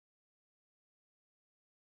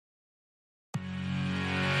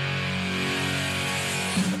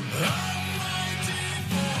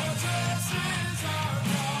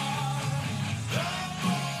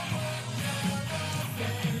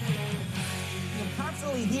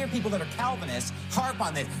constantly hear people that are Calvinists harp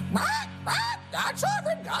on this. God's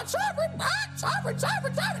sovereign, God's sovereign, God's sovereign,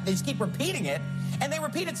 sovereign, sovereign. They just keep repeating it, and they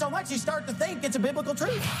repeat it so much you start to think it's a biblical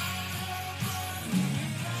truth.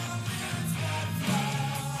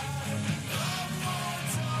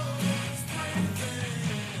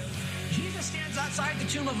 Jesus stands outside the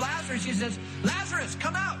tomb of Lazarus. He says, Lazarus,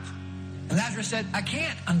 come out. And Lazarus said, I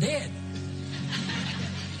can't, I'm dead.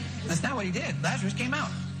 That's not what he did. Lazarus came out.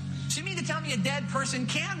 So you mean to tell me a dead person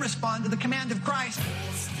can respond to the command of Christ?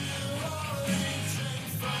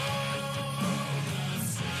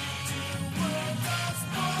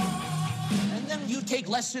 And then you take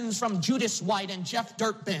lessons from Judas White and Jeff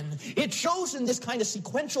Dirtbin. It shows in this kind of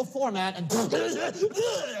sequential format and...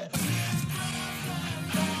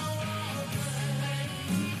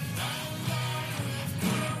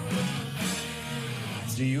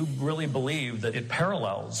 Do you really believe that it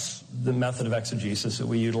parallels the method of exegesis that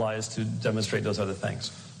we utilize to demonstrate those other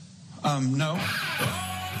things? No.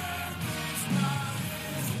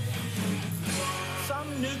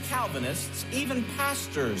 Some new Calvinists, even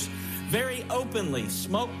pastors, very openly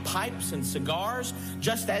smoke pipes and cigars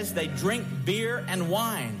just as they drink beer and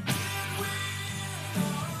wine.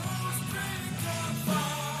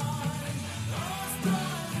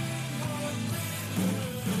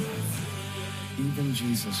 Even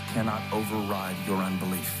Jesus cannot override your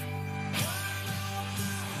unbelief.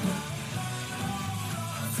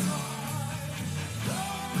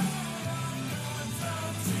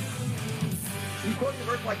 You quote a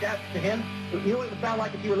verse like that to him, you know what it would sound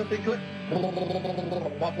like if you were listening to it?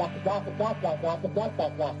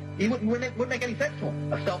 He wouldn't make any sense to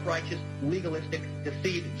him. A self-righteous, legalistic,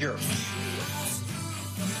 deceived jerk.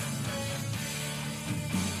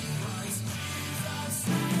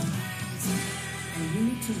 You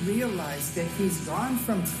need to realize that he's gone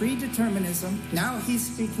from predeterminism. Now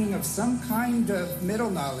he's speaking of some kind of middle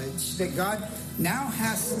knowledge that God now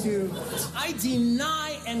has to... I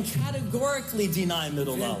deny and categorically deny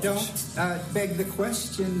middle knowledge. Don't beg the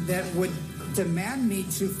question that would demand me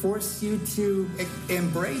to force you to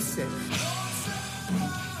embrace it.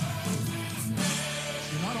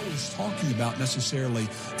 Talking about necessarily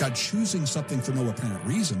God choosing something for no apparent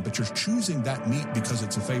reason, but you're choosing that meat because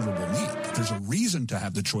it's a favorable meat. There's a reason to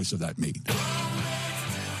have the choice of that meat.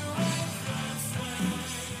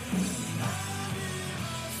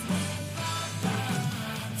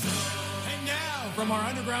 And now, from our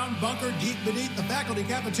underground bunker deep beneath the faculty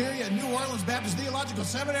cafeteria at New Orleans Baptist Theological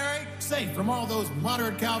Seminary, safe from all those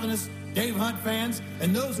moderate Calvinists, Dave Hunt fans,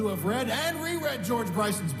 and those who have read and reread George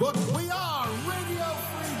Bryson's book, we are Radio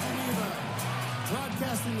Free Geneva,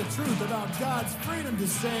 broadcasting the truth about God's freedom to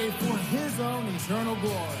save for his own eternal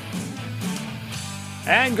glory.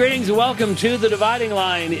 And greetings and welcome to The Dividing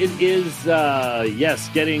Line. It is,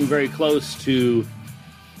 getting very close to,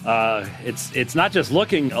 it's not just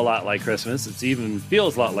looking a lot like Christmas, it even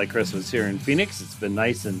feels a lot like Christmas here in Phoenix. It's been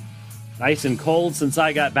nice and cold since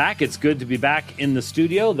I got back. It's good to be back in the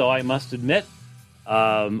studio, though I must admit,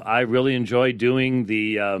 I really enjoy doing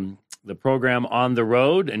the program on the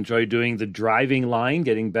road, enjoy doing the driving line,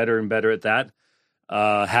 getting better and better at that.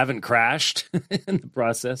 Haven't crashed in the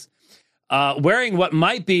process. Wearing what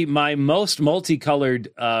might be my most multicolored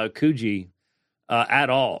Coogee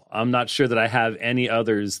at all. I'm not sure that I have any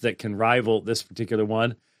others that can rival this particular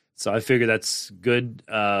one. So I figure that's good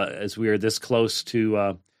as we are this close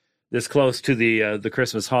to the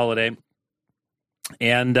Christmas holiday.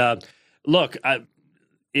 And look,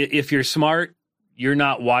 if you're smart, you're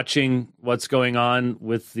not watching what's going on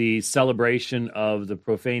with the celebration of the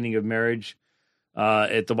profaning of marriage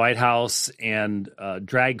at the White House and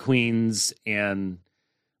drag queens and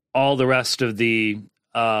all the rest of the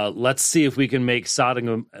let's see if we can make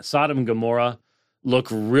Sodom and Gomorrah look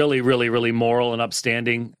really, really, really moral and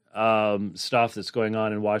upstanding stuff that's going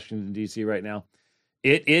on in Washington, D.C. right now.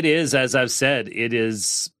 It is, as I've said, it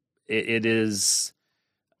is,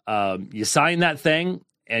 you sign that thing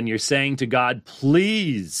and you're saying to God,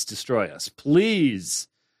 please destroy us. Please.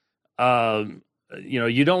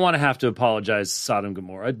 You don't want to have to apologize to Sodom and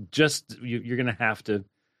Gomorrah. You're going to have to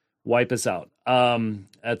wipe us out.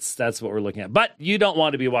 That's what we're looking at. But you don't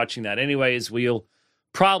want to be watching that anyways. We'll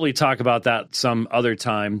probably talk about that some other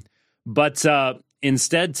time. But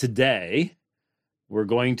instead today, we're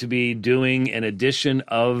going to be doing an edition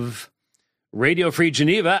of Radio Free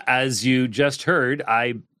Geneva. As you just heard,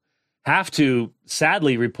 I have to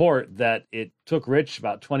sadly report that it took Rich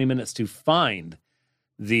about 20 minutes to find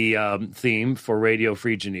the theme for Radio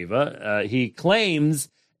Free Geneva. He claims,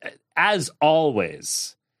 as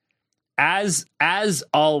always, it's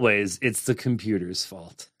the computer's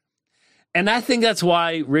fault. And I think that's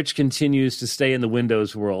why Rich continues to stay in the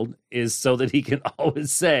Windows world, is so that he can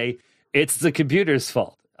always say it's the computer's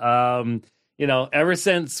fault. Ever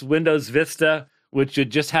since Windows Vista, which had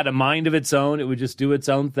just had a mind of its own, it would just do its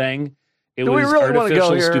own thing. It was really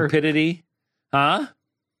artificial stupidity. Huh?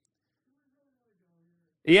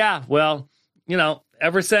 Yeah, well,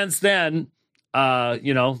 ever since then,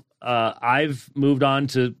 I've moved on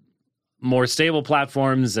to more stable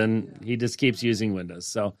platforms, and he just keeps using Windows.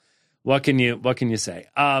 So what can you say?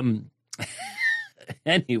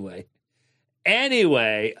 Anyway,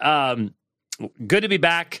 good to be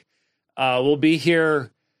back. We'll be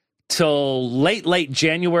here till late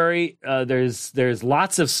January. There's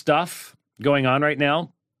lots of stuff going on right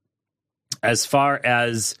now as far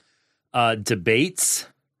as debates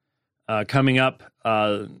coming up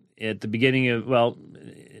at the beginning of,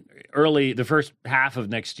 the first half of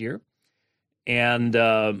next year.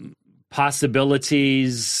 And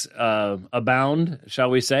possibilities abound, shall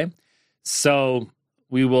we say. So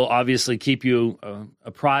we will obviously keep you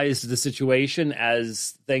apprised of the situation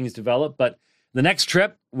as things develop. But the next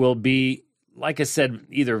trip will be, like I said,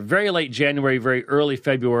 either very late January, very early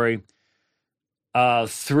February,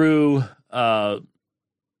 through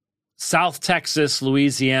South Texas,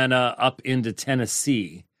 Louisiana, up into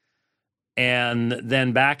Tennessee, and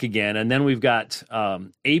then back again. And then we've got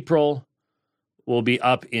April will be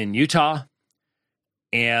up in Utah.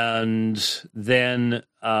 And then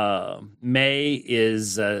May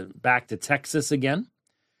is back to Texas again.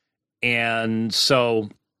 And so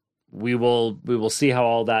we will see how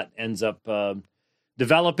all that ends up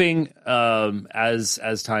developing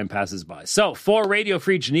as time passes by. So for Radio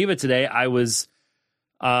Free Geneva today, I wasn't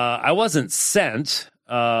sent.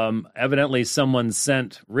 Evidently, someone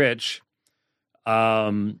sent Rich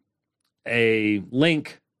a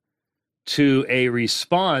link to a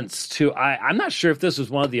response to, I'm not sure if this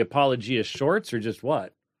was one of the Apologia shorts or just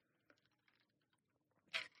what.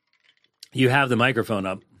 You have the microphone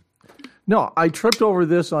up. No, I tripped over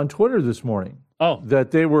this on Twitter this morning. Oh.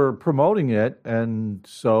 That they were promoting it, and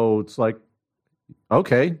so it's like,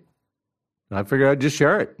 okay. I figured I'd just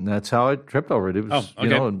share it, and that's how I tripped over it. It was,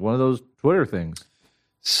 one of those Twitter things.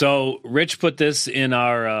 So Rich put this in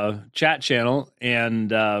our chat channel,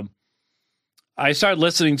 and I started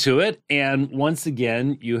listening to it, and once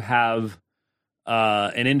again, you have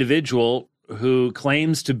an individual who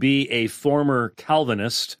claims to be a former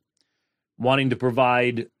Calvinist wanting to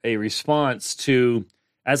provide a response to,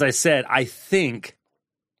 as I said, I think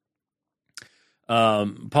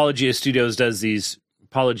Apologia Studios does these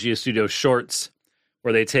Apologia Studio shorts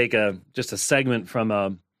where they take just a segment from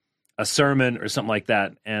a sermon or something like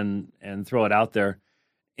that and throw it out there.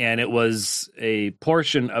 And it was a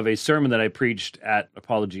portion of a sermon that I preached at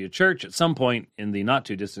Apologia Church at some point in the not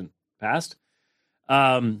too distant past.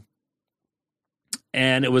 And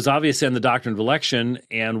it was obviously on the doctrine of election.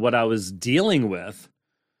 And what I was dealing with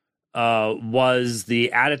was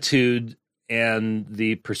the attitude and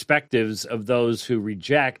the perspectives of those who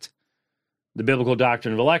reject the biblical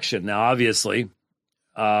doctrine of election. Now, obviously,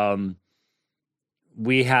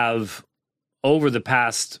 we have, over the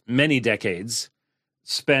past many decades,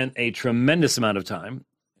 spent a tremendous amount of time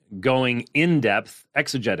going in depth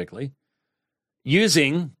exegetically,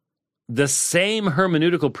 using the same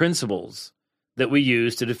hermeneutical principles that we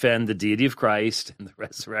use to defend the deity of Christ and the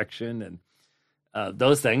resurrection and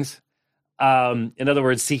those things. In other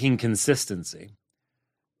words, seeking consistency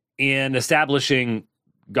in establishing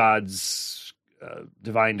God's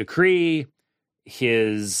divine decree,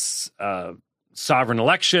 his sovereign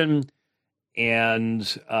election,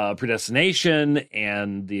 and predestination,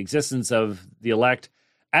 and the existence of the elect,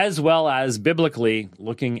 as well as biblically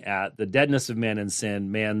looking at the deadness of man in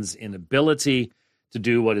sin, man's inability to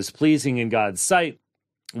do what is pleasing in God's sight,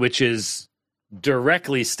 which is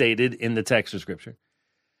directly stated in the text of Scripture.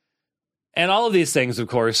 And all of these things, of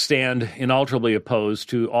course, stand inalterably opposed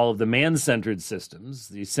to all of the man-centered systems,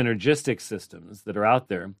 the synergistic systems that are out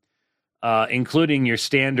there, including your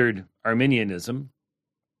standard Arminianism,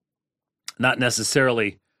 not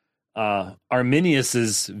necessarily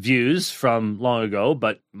Arminius's views from long ago,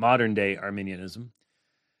 but modern-day Arminianism,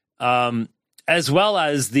 as well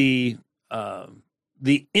as the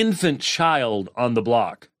infant child on the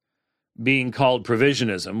block being called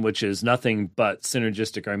provisionism, which is nothing but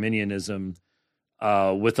synergistic Arminianism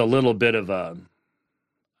with a little bit of a,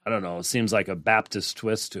 it seems like a Baptist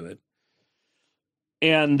twist to it.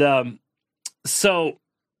 And so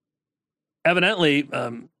evidently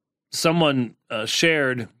someone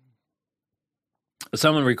recorded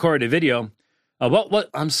a video.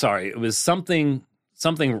 It was something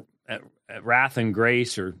at Wrath and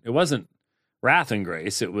Grace, or it wasn't wrath and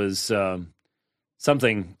grace. It was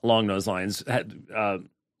something along those lines.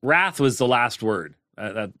 Wrath was the last word.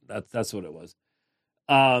 That's what it was.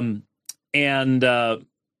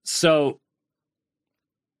 So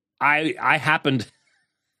I happened,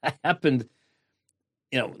 like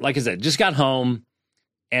I said, just got home.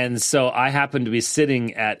 And so I happened to be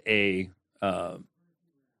sitting at a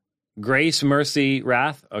grace, mercy,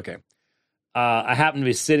 wrath. Okay. I happened to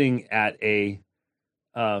be sitting at a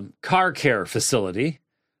car care facility,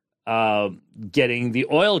 getting the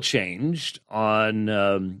oil changed on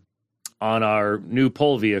our new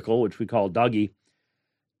pole vehicle, which we call Doggy.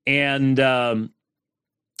 And, I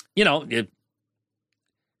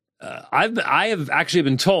have actually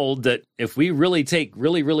been told that if we really take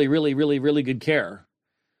really, really, really, really, really good care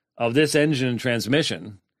of this engine and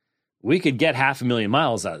transmission, we could get 500,000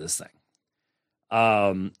 miles out of this thing.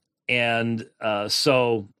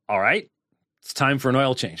 So, all right, it's time for an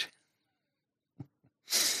oil change.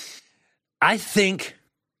 I think,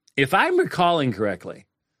 if I'm recalling correctly,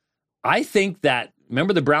 I think that,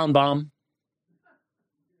 remember the brown bomb?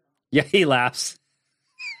 Yeah, he laughs.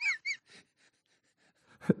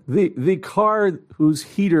 The car whose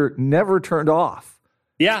heater never turned off.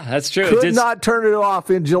 Yeah, that's true. Could not turn it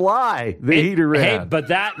off in July. The heater ran. Hey, but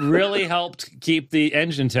that really helped keep the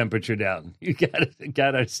engine temperature down. You gotta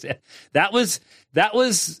understand. That was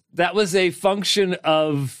a function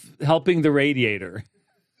of helping the radiator.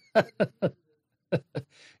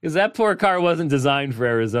 Because that poor car wasn't designed for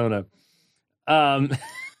Arizona. I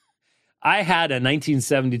had a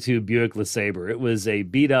 1972 Buick LeSabre. It was a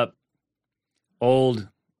beat up old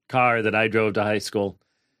car that I drove to high school.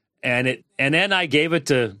 And then I gave it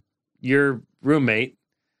to your roommate,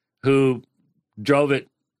 who drove it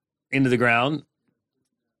into the ground,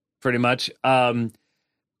 pretty much.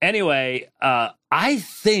 Anyway, I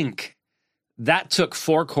think that took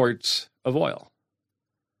 4 quarts of oil.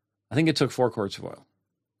 I think it took 4 quarts of oil.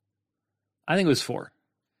 I think it was 4.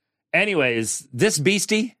 Anyways, this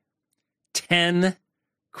beastie, 10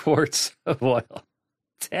 quarts of oil.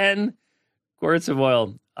 10 quarts of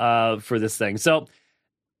oil for this thing. So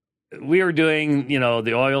we were doing,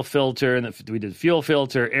 the oil filter, and we did fuel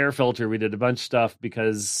filter, air filter. We did a bunch of stuff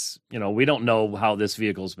because, we don't know how this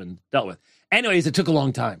vehicle's been dealt with. Anyways, it took a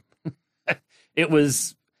long time. I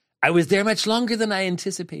was there much longer than I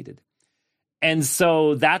anticipated. And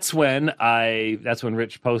so that's when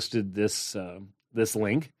Rich posted this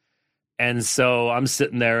link. And so I'm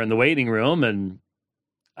sitting there in the waiting room, and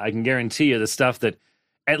I can guarantee you the stuff that,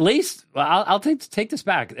 at least, I'll take this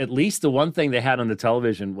back. At least the one thing they had on the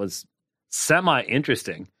television was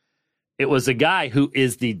semi-interesting. It was a guy who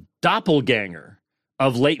is the doppelganger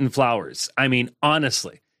of Leighton Flowers. I mean,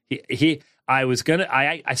 honestly,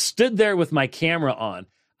 I stood there with my camera on.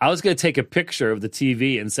 I was going to take a picture of the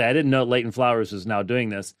TV and say, I didn't know Leighton Flowers was now doing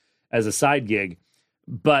this as a side gig.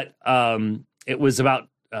 But it was about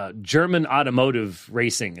German automotive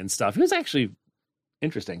racing and stuff. It was actually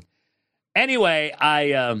interesting. Anyway,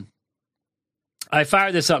 I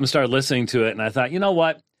fired this up and started listening to it, and I thought, you know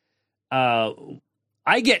what?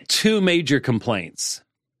 I get 2 major complaints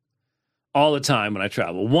all the time when I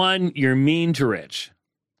travel. One, you're mean to Rich,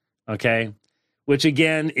 okay? Which,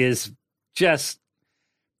 again, is just,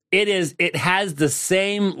 it has the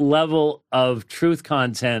same level of truth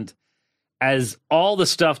content as all the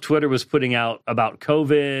stuff Twitter was putting out about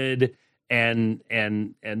COVID and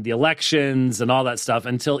the elections and all that stuff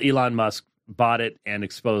until Elon Musk bought it and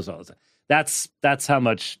exposed all that. That's how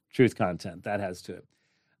much truth content that has to it.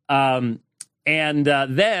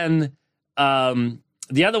 Then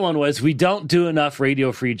the other one was, we don't do enough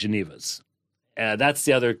Radio Free Genevas. That's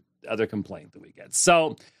the other complaint that we get.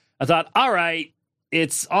 So I thought, all right,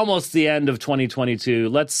 it's almost the end of 2022.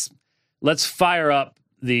 Let's fire up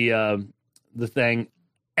the thing.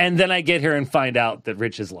 And then I get here and find out that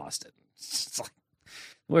Rich has lost it.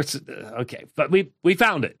 Okay, but we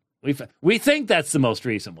found it. We think that's the most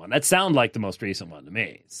recent one. That sounded like the most recent one to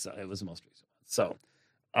me. So it was the most recent one. So,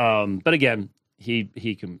 but again, he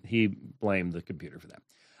blamed the computer for that.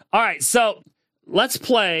 All right, so let's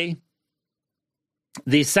play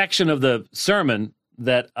the section of the sermon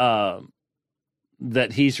that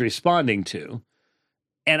he's responding to,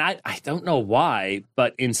 and I don't know why,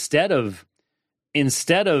 but instead of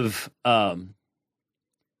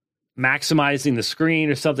maximizing the screen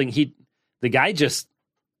or something, the guy just,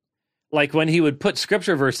 like, when he would put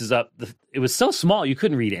scripture verses up, it was so small you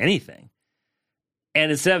couldn't read anything.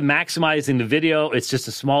 And instead of maximizing the video, it's just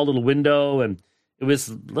a small little window, and it was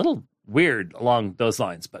a little weird along those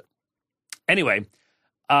lines. But anyway,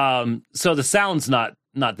 so the sound's not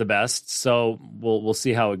the best, so we'll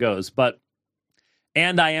see how it goes. But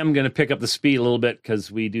And I am going to pick up the speed a little bit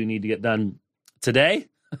because we do need to get done today.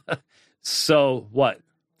 So what?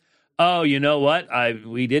 Oh, you know what?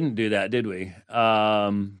 We didn't do that, did we?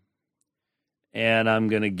 And I'm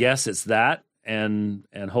going to guess it's that and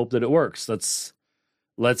hope that it works. Let's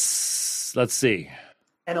see.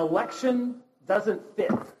 An election doesn't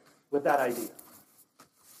fit with that idea.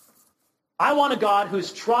 I want a God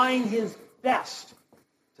who's trying his best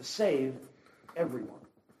to save everyone.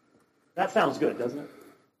 That sounds good, doesn't it?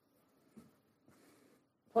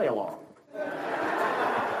 Play along.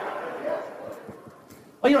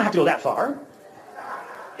 Well, you don't have to go that far.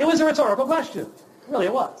 It was a rhetorical question. Really,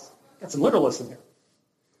 it was. Got some literalists in here.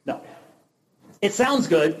 No. It sounds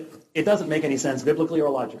good. It doesn't make any sense biblically or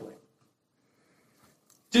logically.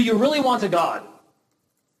 Do you really want a God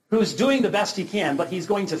who's doing the best he can, but he's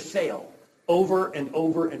going to fail over and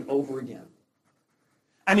over and over again?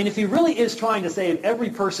 I mean, if he really is trying to save every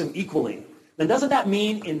person equally, then doesn't that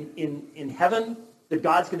mean in heaven that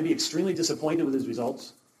God's going to be extremely disappointed with his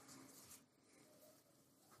results?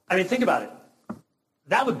 I mean, think about it.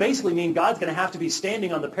 That would basically mean God's going to have to be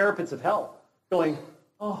standing on the parapets of hell going,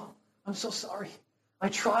 oh, I'm so sorry. I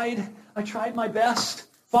tried my best.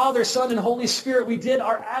 Father, Son, and Holy Spirit, we did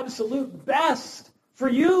our absolute best for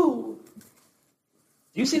you.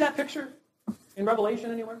 Do you see that picture in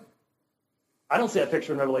Revelation anywhere? I don't see that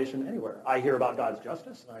picture in Revelation anywhere. I hear about God's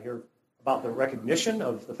justice, and I hear about the recognition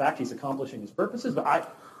of the fact he's accomplishing his purposes, but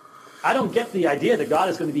I don't get the idea that God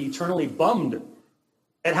is going to be eternally bummed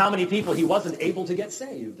at how many people he wasn't able to get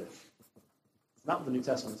saved. It's not what the New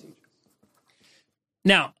Testament teaches.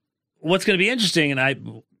 Now, what's going to be interesting,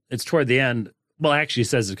 and it's toward the end, well, actually he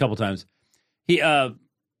says it a couple times.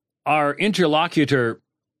 Our interlocutor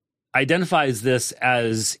identifies this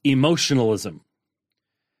as emotionalism,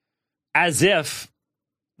 as if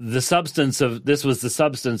this was the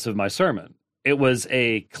substance of my sermon. It was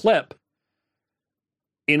a clip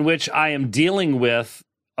in which I am dealing with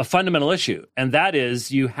a fundamental issue, and that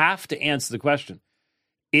is you have to answer the question,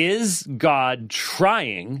 is God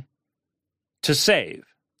trying to save?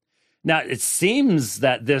 Now, it seems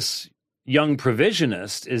that this young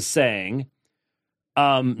provisionist is saying,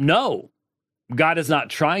 no, God is not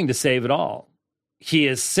trying to save at all. He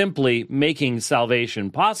is simply making salvation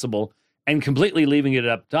possible and completely leaving it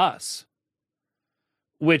up to us,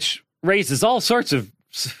 which raises all sorts of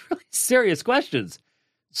really serious questions.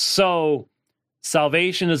 So,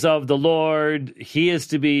 salvation is of the Lord. He is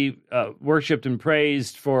to be worshipped and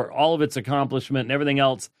praised for all of its accomplishment and everything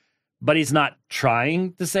else, but he's not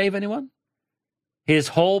trying to save anyone. His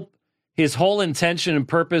whole intention and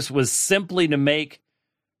purpose was simply to make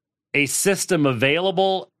a system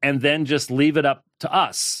available and then just leave it up to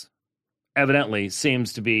us. Evidently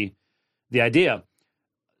seems to be the idea.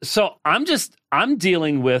 So I'm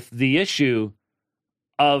dealing with the issue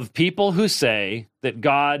of people who say that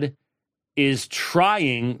God is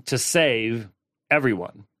trying to save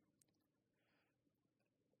everyone.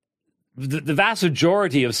 The vast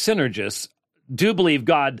majority of synergists do believe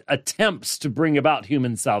God attempts to bring about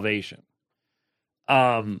human salvation.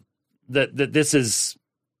 That this is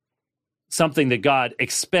something that God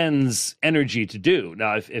expends energy to do.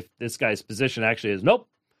 Now, if this guy's position actually is, nope,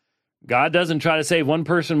 God doesn't try to save one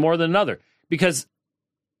person more than another. Because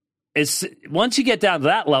once you get down to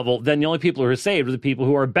that level, then the only people who are saved are the people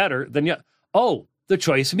who are better than you. Oh, the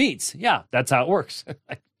choice meets. Yeah, that's how it works,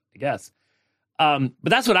 I guess. But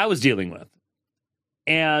that's what I was dealing with.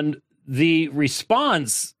 And the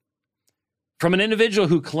response from an individual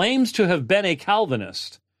who claims to have been a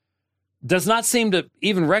Calvinist does not seem to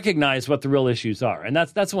even recognize what the real issues are. And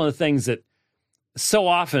that's one of the things that so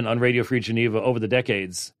often on Radio Free Geneva over the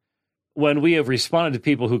decades, when we have responded to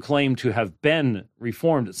people who claim to have been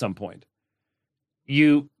reformed at some point,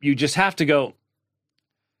 you just have to go,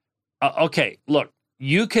 okay, look,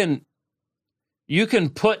 you can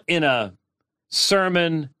put in a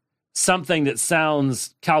sermon something that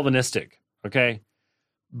sounds Calvinistic, okay?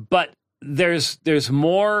 But there's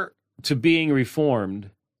more to being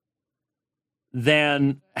reformed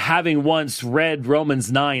than having once read Romans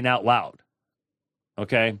 9 out loud,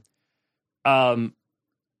 okay? And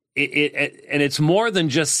it's more than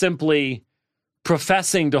just simply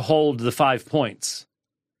professing to hold the 5 points.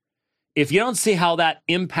 If you don't see how that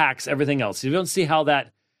impacts everything else, if you don't see how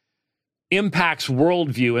that impacts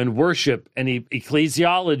worldview and worship and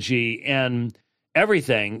ecclesiology and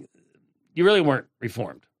everything, you really weren't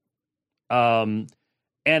reformed. And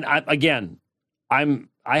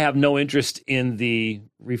I have no interest in the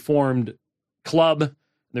Reformed club,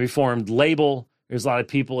 the Reformed label. There's a lot of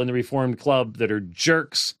people in the Reformed club that are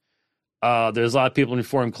jerks. There's a lot of people in the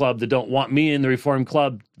Reformed club that don't want me in the Reformed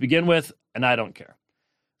club to begin with, and I don't care.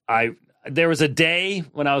 There was a day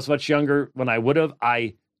when I was much younger when I would have.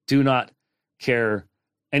 I do not care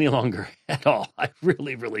any longer at all. I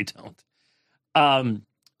really, really don't.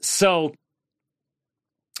 So,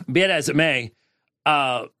 be it as it may,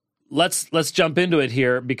 let's jump into it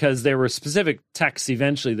here because there were specific texts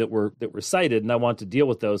eventually that were cited, and I want to deal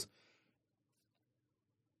with those.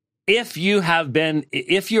 If you're an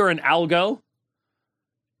algo,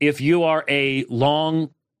 if you are a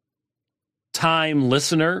long time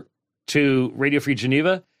listener to Radio Free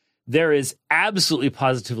Geneva, there is absolutely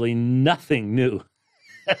positively nothing new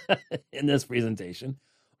in this presentation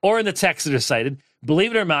or in the texts that are cited.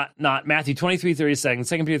 Believe it or not, Matthew 23:32,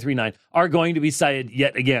 2 Peter 3:9 are going to be cited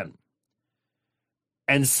yet again.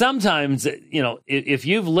 And sometimes, if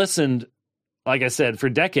you've listened, like I said, for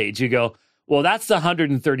decades, you go, well, that's the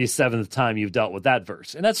 137th time you've dealt with that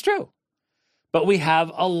verse. And that's true. But we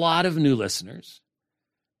have a lot of new listeners,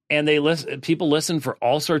 and people listen for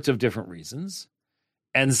all sorts of different reasons.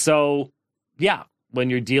 And so, yeah, when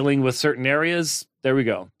you're dealing with certain areas, there we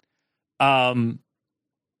go. I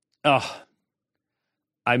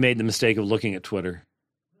made the mistake of looking at Twitter.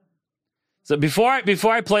 So before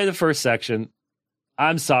I play the first section,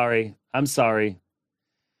 I'm sorry.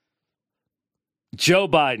 Joe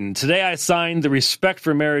Biden, today I signed the Respect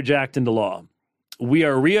for Marriage Act into law. We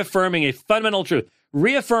are reaffirming a fundamental truth,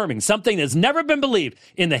 reaffirming something that's never been believed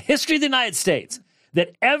in the history of the United States,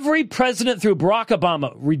 that every president through Barack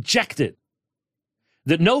Obama rejected,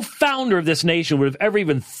 that no founder of this nation would have ever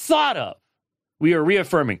even thought of. We are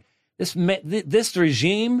reaffirming. This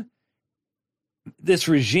regime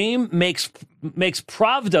makes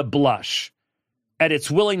Pravda blush at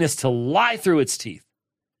its willingness to lie through its teeth.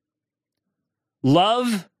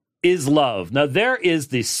 Love is love. Now, there is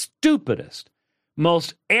the stupidest,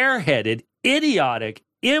 most airheaded, idiotic,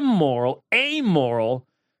 immoral, amoral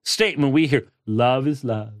statement we hear. Love is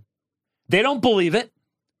love. They don't believe it.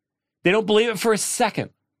 They don't believe it for a second.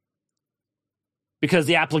 Because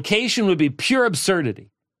the application would be pure absurdity.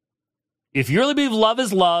 If you really believe love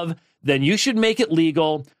is love, then you should make it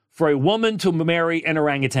legal for a woman to marry an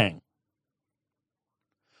orangutan.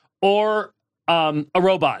 Or a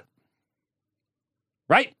robot.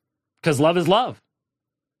 Right? Because love is love.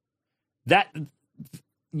 That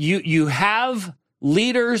you have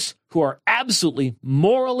leaders who are absolutely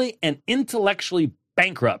morally and intellectually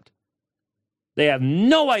bankrupt. They have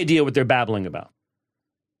no idea what they're babbling about.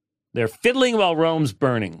 They're fiddling while Rome's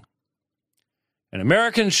burning. And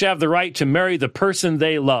Americans should have the right to marry the person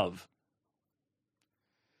they love.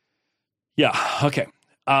 Yeah, okay.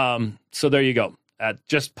 So there you go.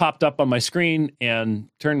 Just popped up on my screen and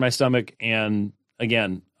turned my stomach. And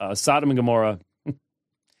again, Sodom and Gomorrah,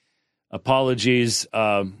 apologies,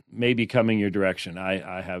 may be coming your direction.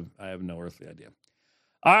 I have no earthly idea.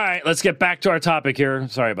 All right, let's get back to our topic here.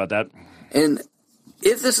 Sorry about that. And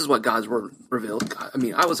if this is what God's word revealed, I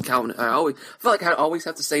mean, I was a Calvinist. I feel like I always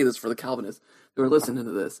have to say this for the Calvinists who are listening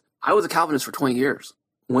to this. I was a Calvinist for 20 years.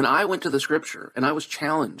 When I went to the scripture and I was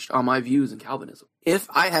challenged on my views in Calvinism, if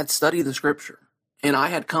I had studied the scripture and I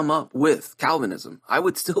had come up with Calvinism, I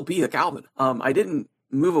would still be a Calvinist. I didn't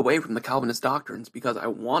move away from the Calvinist doctrines because I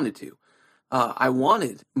wanted to. I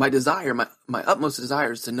wanted my utmost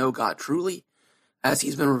desire is to know God truly as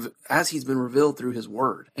he's been revealed through his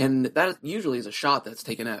word. And that usually is a shot that's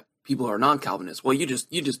taken at people who are non-Calvinists. Well, you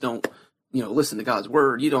just don't, listen to God's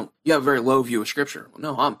word. You have a very low view of scripture. Well,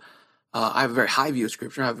 no, I have a very high view of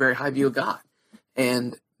scripture. I have a very high view of God.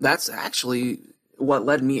 And that's actually what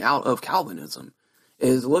led me out of Calvinism,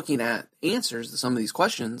 is looking at answers to some of these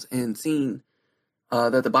questions and seeing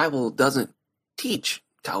that the Bible doesn't teach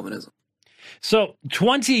Calvinism. So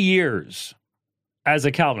 20 years as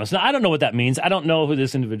a Calvinist. Now, I don't know what that means. I don't know who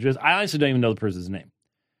this individual is. I honestly don't even know the person's name.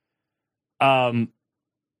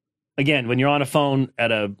 Again, when you're on a phone at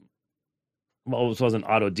this wasn't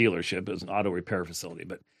an auto dealership, it was an auto repair facility.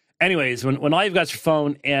 But anyways, when all you've got is your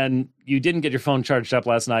phone and you didn't get your phone charged up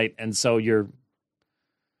last night, and so I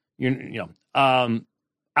don't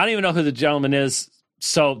even know who the gentleman is.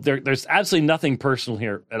 So there's absolutely nothing personal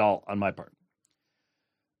here at all on my part.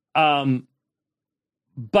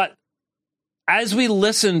 But as we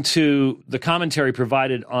listen to the commentary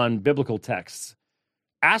provided on biblical texts,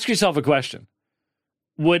 ask yourself a question.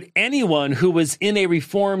 Would anyone who was in a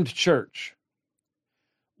Reformed church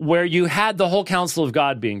where you had the whole counsel of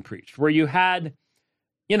God being preached, where you had,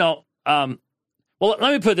 well, let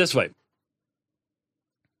me put it this way.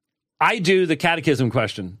 I do the catechism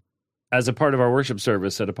question as a part of our worship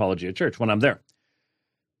service at Apologia Church when I'm there.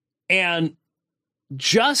 And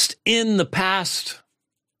just in the past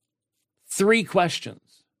 3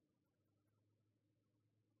 questions,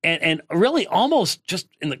 And really almost just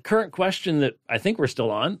in the current question that I think we're still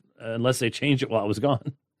on, unless they change it while I was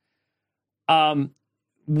gone,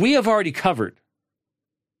 we have already covered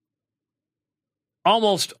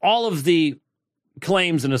almost all of the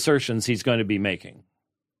claims and assertions he's going to be making.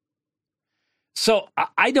 So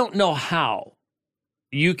I don't know how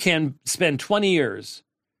you can spend 20 years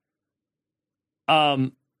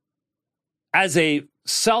as a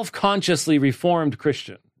self-consciously reformed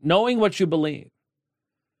Christian, knowing what you believe,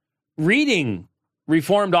 reading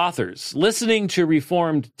Reformed authors, listening to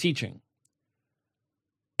Reformed teaching,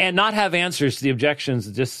 and not have answers to the objections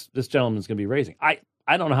that this gentleman's going to be raising. I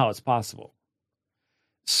don't know how it's possible.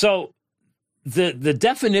 So the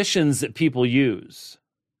definitions that people use,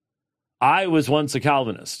 I was once a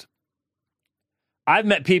Calvinist. I've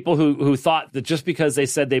met people who thought that just because they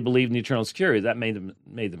said they believed in eternal security, that made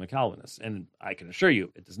them a Calvinist. And I can assure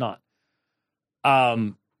you it does not.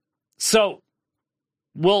 So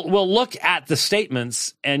we'll look at the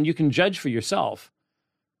statements and you can judge for yourself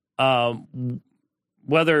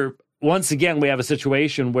whether, once again, we have a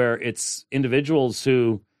situation where it's individuals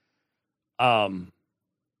who have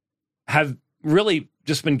really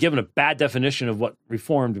just been given a bad definition of what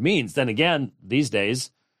reformed means. Then again, these days,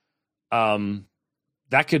 that's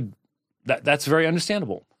very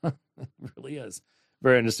understandable. It really is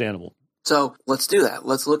very understandable. So let's do that.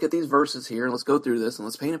 Let's look at these verses here and let's go through this and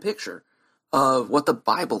let's paint a picture of what the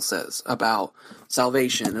Bible says about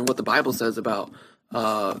salvation and what the Bible says about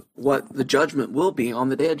what the judgment will be on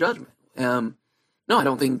the day of judgment. No, I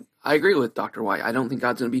don't think, I agree with Dr. White. I don't think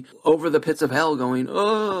God's going to be over the pits of hell going,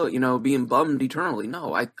 being bummed eternally.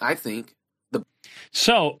 No, I think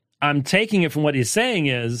So I'm taking it from what he's saying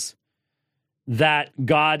is that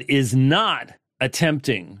God is not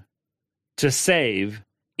attempting to save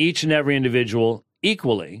each and every individual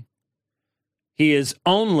equally. He is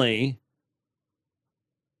only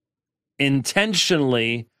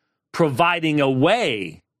intentionally providing a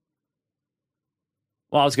way.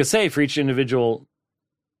 Well, I was going to say for each individual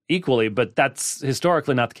equally, but that's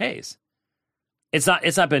historically not the case. It's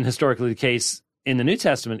not been historically the case in the New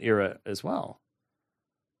Testament era as well.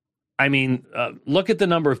 I mean, look at the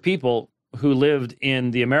number of people who lived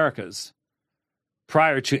in the Americas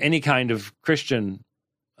prior to any kind of Christian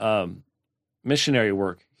missionary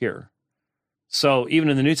work here. So even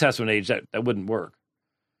in the New Testament age, that wouldn't work.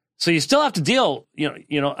 So you still have to deal,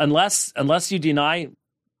 unless you deny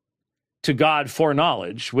to God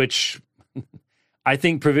foreknowledge, which I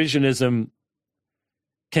think provisionism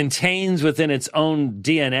contains within its own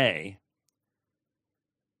DNA,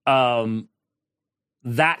 that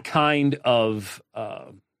kind of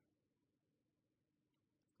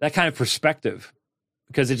perspective,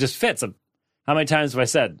 because it just fits. How many times have I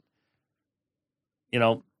said,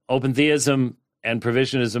 open theism and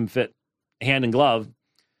provisionism fit hand in glove?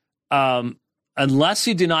 Unless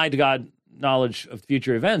you deny to God knowledge of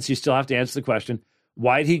future events, you still have to answer the question,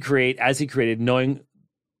 why did he create as he created, knowing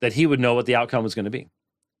that he would know what the outcome was going to be?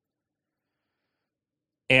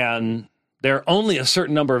 And there are only a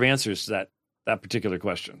certain number of answers to that particular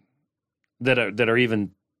question that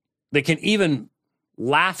can even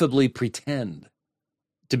laughably pretend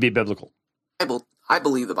to be biblical. I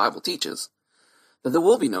believe the Bible teaches that there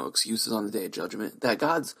will be no excuses on the day of judgment, that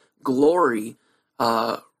God's glory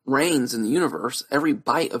reigns in the universe. Every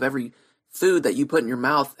bite of every food that you put in your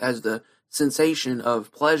mouth as the sensation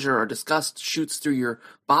of pleasure or disgust shoots through your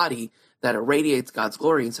body, that irradiates God's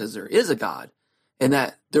glory and says there is a God, and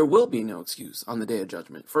that there will be no excuse on the day of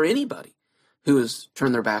judgment for anybody who has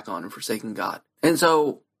turned their back on and forsaken God. And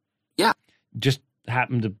so, yeah. Just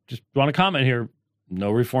want to comment here.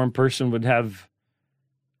 No Reformed person would have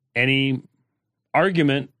any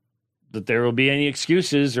argument that there will be any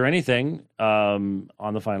excuses or anything on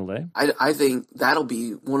the final day. I think that'll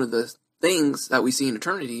be one of the things that we see in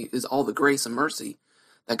eternity is all the grace and mercy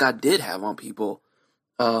that God did have on people,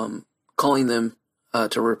 calling them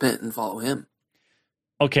to repent and follow him.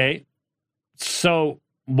 Okay. So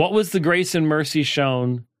what was the grace and mercy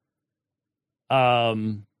shown?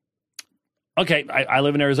 Okay, I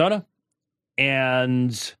live in Arizona,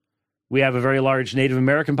 and we have a very large Native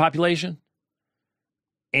American population,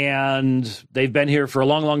 and they've been here for a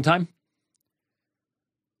long, long time.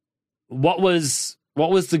 What was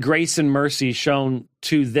the grace and mercy shown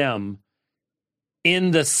to them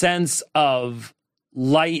in the sense of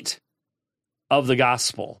light of the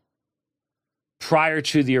gospel prior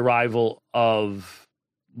to the arrival of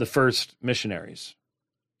the first missionaries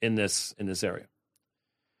in this area?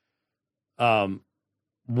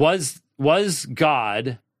 Was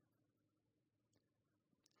God,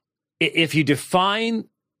 if you define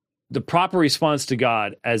the proper response to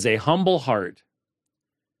God as a humble heart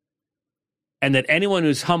and that anyone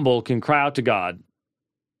who's humble can cry out to God,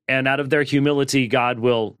 and out of their humility, God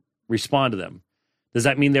will respond to them. Does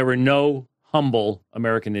that mean there were no humble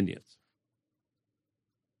American Indians?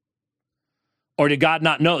 Or did God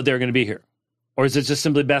not know they were going to be here? Or is it just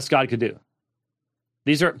simply the best God could do?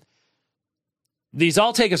 These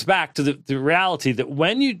all take us back to the reality that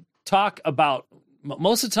when you talk about,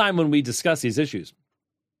 most of the time when we discuss these issues,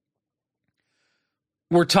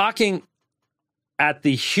 we're talking at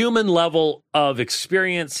the human level of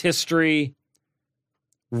experience, history,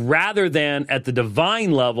 rather than at the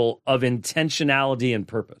divine level of intentionality and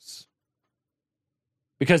purpose.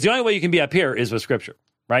 Because the only way you can be up here is with Scripture,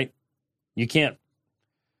 right? You can't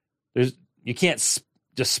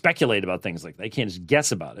just speculate about things like that. You can't just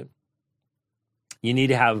guess about it. You need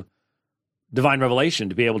to have divine revelation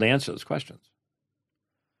to be able to answer those questions.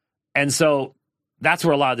 And so that's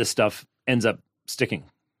where a lot of this stuff ends up sticking.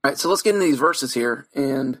 All right, so let's get into these verses here,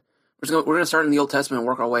 and we're going to start in the Old Testament and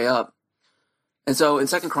work our way up. And so in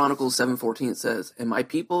 2 Chronicles 7:14 it says, "And my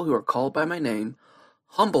people who are called by my name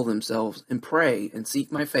humble themselves and pray and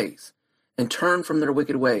seek my face and turn from their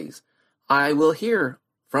wicked ways. I will hear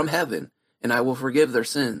from heaven, and I will forgive their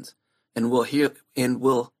sins and will heal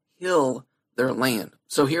their land."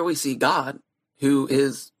 So here we see God, who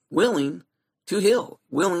is willing to heal,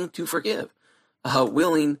 willing to forgive,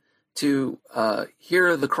 willing to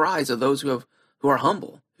hear the cries of those who are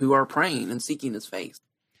humble, who are praying and seeking his face.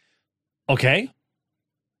 Okay.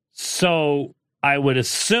 So I would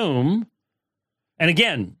assume, and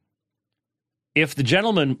again, if the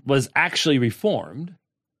gentleman was actually reformed,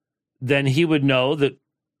 then he would know that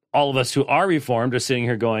all of us who are reformed are sitting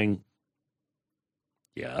here going,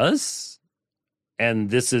 yes, and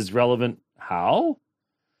this is relevant how?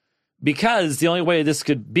 Because the only way this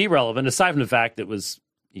could be relevant, aside from the fact that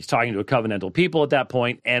he's talking to a covenantal people at that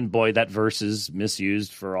point, and boy, that verse is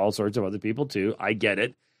misused for all sorts of other people too. I get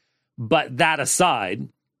it. But that aside,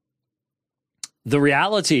 the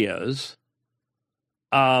reality is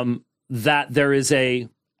that there is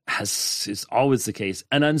as is always the case,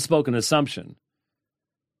 an unspoken assumption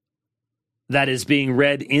that is being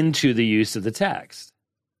read into the use of the text.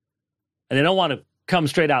 And they don't want to come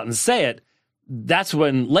straight out and say it. That's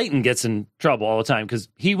when Leighton gets in trouble all the time, because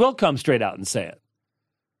he will come straight out and say it.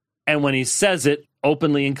 And when he says it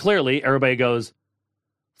openly and clearly, everybody goes,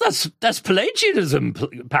 that's Pelagianism,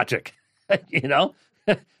 Patrick,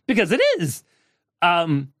 because it is.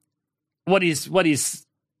 What he's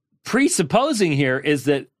presupposing here is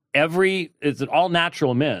that all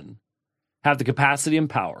natural men have the capacity and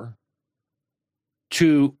power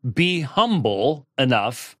to be humble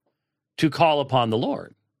enough to call upon the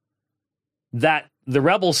Lord. That the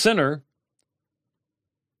rebel sinner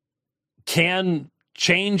can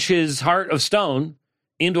change his heart of stone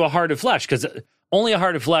into a heart of flesh, because only a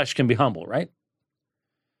heart of flesh can be humble, right?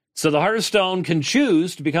 So the heart of stone can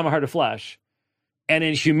choose to become a heart of flesh, and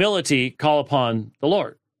in humility call upon the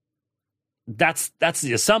Lord. That's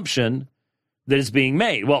the assumption that is being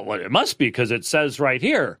made. Well, it must be, because it says right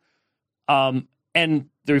here. And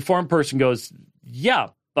the Reformed person goes, yeah,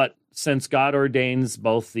 but since God ordains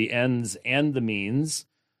both the ends and the means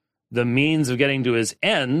of getting to his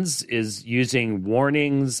ends is using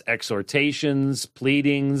warnings, exhortations,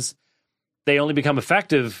 pleadings. They only become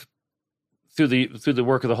effective through the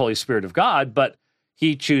work of the Holy Spirit of God, but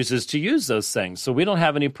he chooses to use those things. So we don't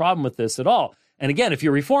have any problem with this at all. And again, if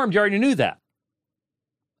you're Reformed, you already knew that.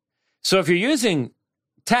 So if you're using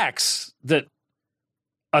texts that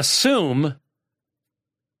assume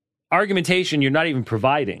argumentation you're not even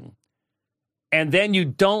providing, and then you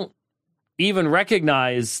don't even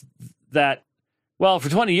recognize that, well, for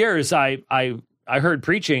 20 years, I heard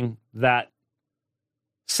preaching that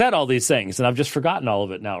said all these things, and I've just forgotten all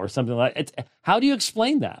of it now, or something like that. How do you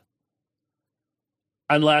explain that?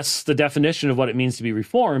 Unless the definition of what it means to be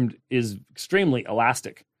reformed is extremely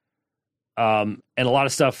elastic. And a lot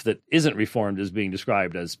of stuff that isn't reformed is being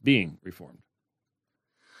described as being reformed.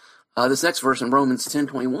 This next verse in Romans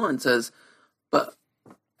 10:21 says, "But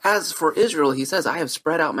as for Israel, he says, I have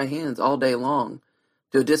spread out my hands all day long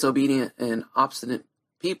to a disobedient and obstinate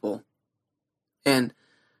people." And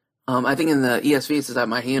I think in the ESV it says that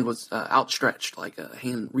my hand was outstretched, like a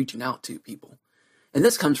hand reaching out to people. And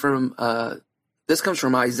this comes from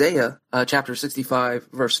Isaiah chapter 65,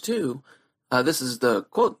 verse 2. This is the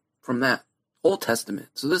quote from that Old Testament.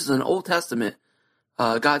 So this is an Old Testament,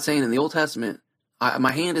 God saying in the Old Testament,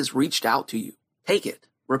 my hand is reached out to you. Take it.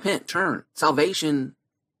 Repent. Turn. Salvation.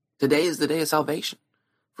 Today is the day of salvation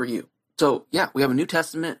for you. So, yeah, we have a New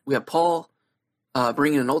Testament. We have Paul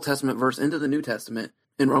bringing an Old Testament verse into the New Testament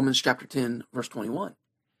in Romans chapter 10, verse 21.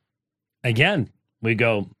 Again, we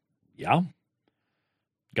go, yeah,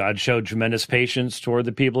 God showed tremendous patience toward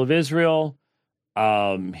the people of Israel.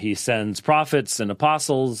 He sends prophets and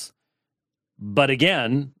apostles. But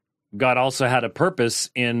again, God also had a purpose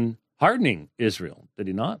in hardening Israel, did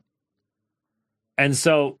he not? And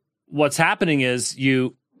so what's happening is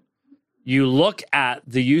you look at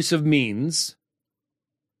the use of means,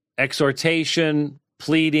 exhortation,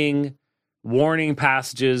 pleading, warning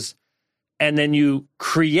passages, and then you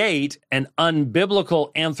create an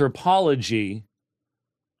unbiblical anthropology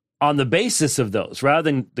on the basis of those, rather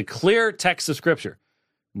than the clear text of Scripture.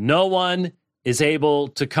 No one is able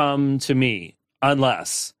to come to me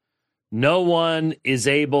unless. No one is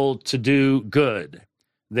able to do good.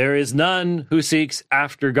 There is none who seeks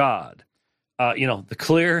after God. The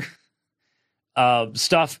clear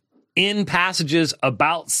stuff in passages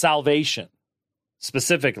about salvation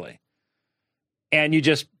specifically. And you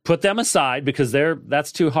just put them aside because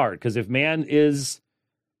that's too hard. Because if man is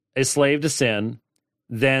a slave to sin,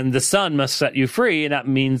 then the Son must set you free. And that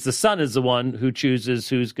means the Son is the one who chooses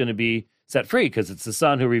who's going to be set free, because it's the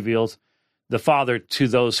Son who reveals the Father to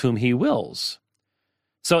those whom he wills.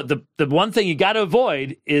 So the one thing you got to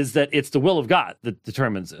avoid is that it's the will of God that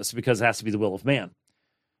determines this, because it has to be the will of man.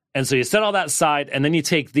 And so you set all that aside, and then you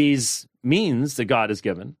take these means that God has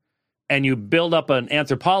given, and you build up an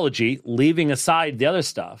anthropology, leaving aside the other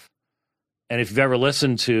stuff. And if you've ever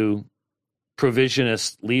listened to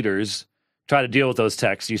provisionist leaders try to deal with those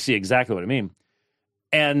texts, you see exactly what I mean.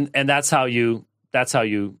 And that's how you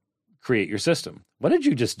create your system. What did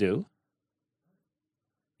you just do?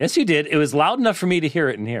 Yes, you did. It was loud enough for me to hear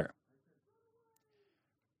it in here.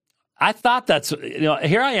 I thought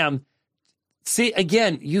here I am. See,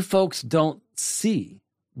 again, you folks don't see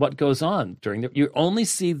what goes on you only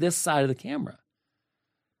see this side of the camera.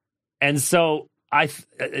 And so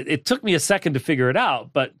it took me a second to figure it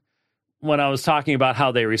out, but when I was talking about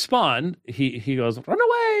how they respond, he goes, "Run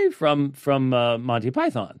away" from Monty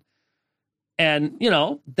Python. And,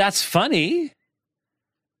 that's funny,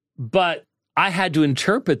 but I had to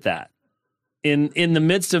interpret that in the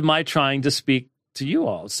midst of my trying to speak to you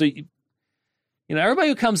all. So, everybody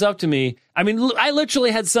who comes up to me, I mean, I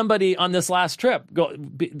literally had somebody on this last trip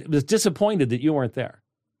was disappointed that you weren't there.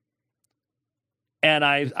 And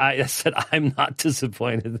I said, I'm not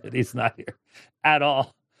disappointed that he's not here at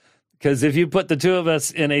all. Because if you put the two of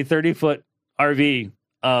us in a 30-foot RV,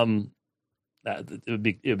 it would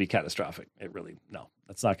be catastrophic.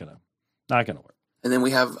 That's not gonna work. And then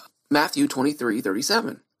we have Matthew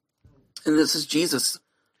 23:37, and this is Jesus.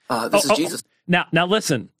 Jesus. Now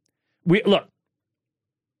listen. Look.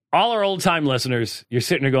 All our old time listeners, you're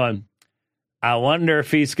sitting there going, I wonder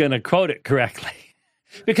if he's going to quote it correctly,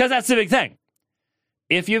 because that's the big thing.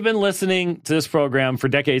 If you've been listening to this program for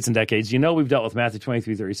decades and decades, we've dealt with Matthew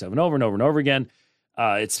 23:37 over and over and over again.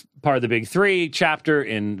 It's part of the Big Three chapter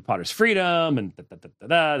in Potter's Freedom, and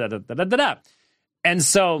da-da-da-da-da-da-da-da-da. And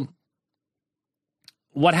so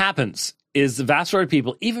what happens is the vast majority of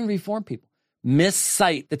people, even Reformed people,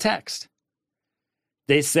 miscite the text.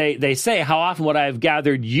 They say, how often would I have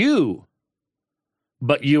gathered you,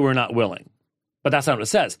 but you were not willing? But that's not what it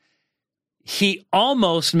says. He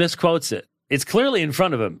almost misquotes it. It's clearly in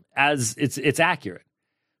front of him as it's accurate.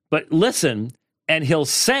 But listen, and he'll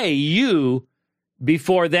say you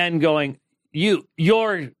before then going,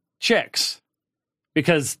 your chicks,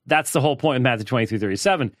 because that's the whole point of Matthew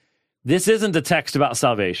 23:37. This isn't a text about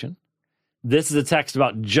salvation. This is a text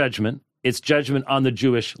about judgment. It's judgment on the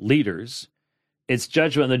Jewish leaders. It's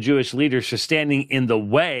judgment on the Jewish leaders for standing in the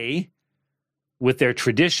way with their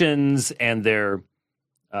traditions and their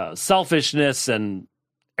selfishness and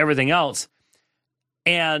everything else.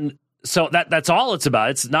 And so that's all it's about.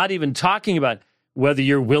 It's not even talking about whether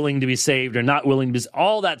you're willing to be saved or not willing to be.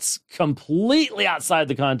 All that's completely outside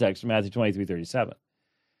the context of Matthew 23:37.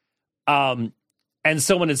 And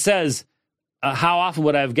so when it says, how often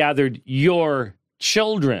would I have gathered your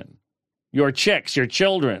children, your chicks, your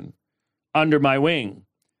children, under my wing?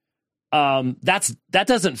 That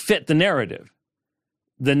doesn't fit the narrative.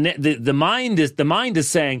 The mind is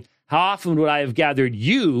saying, how often would I have gathered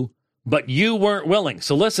you, but you weren't willing?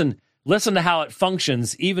 So listen to how it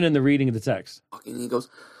functions, even in the reading of the text. And he goes,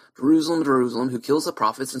 Jerusalem, Jerusalem, who kills the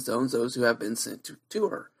prophets and stones those who have been sent to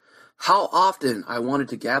her. How often I wanted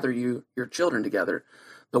to gather your children together,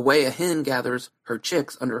 the way a hen gathers her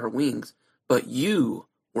chicks under her wings, but you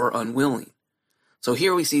were unwilling. So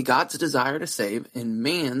here we see God's desire to save and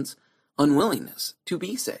man's unwillingness to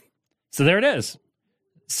be saved. So there it is.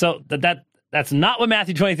 So that's not what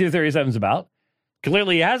Matthew 23:37 is about.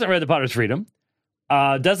 Clearly, he hasn't read the Potter's Freedom.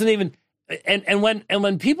 Doesn't even, and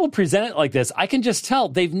when people present it like this, I can just tell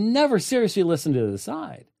they've never seriously listened to the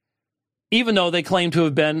side. even though they claim to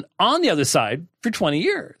have been on the other side for 20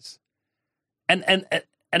 years. And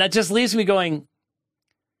that just leaves me going,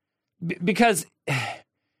 because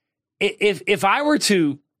if I were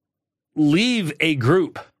to leave a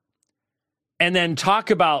group and then talk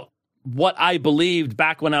about what I believed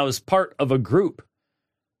back when I was part of a group,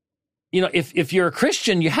 you know, if you're a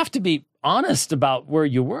Christian, you have to be honest about where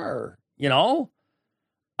you were, you know,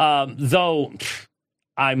 though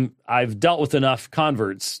I've dealt with enough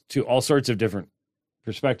converts to all sorts of different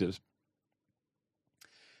perspectives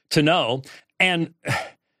to know. And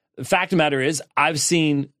the fact of the matter is, I've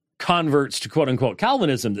seen converts to quote unquote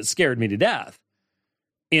Calvinism that scared me to death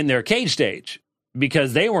in their cage stage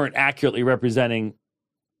because they weren't accurately representing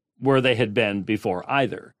where they had been before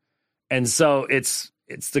either. And so it's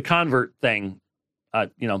the convert thing.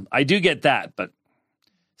 You know, I do get that, but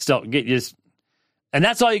still and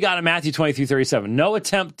that's all you got in Matthew 23:37. No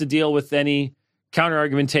attempt to deal with any counter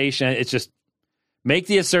argumentation. It's just make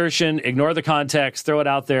the assertion, ignore the context, throw it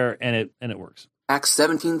out there, and it works. Acts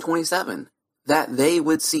 17:27, that they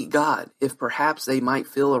would seek God, if perhaps they might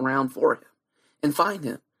feel around for him and find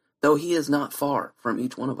him, though he is not far from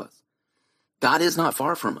each one of us. God is not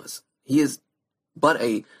far from us. He is but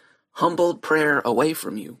a humbled prayer away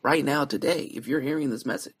from you right now today. If you're hearing this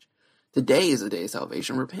message, today is the day of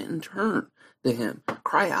salvation. Repent and turn to him.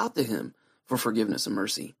 Cry out to him for forgiveness and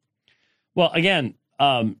mercy. Well, again,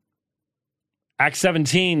 Acts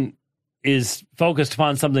 17 is focused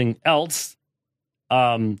upon something else.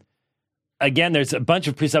 Again, there's a bunch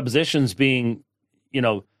of presuppositions being, you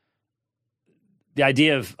know, the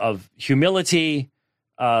idea of humility,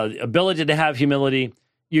 ability to have humility.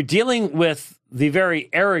 You're dealing with the very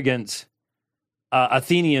arrogant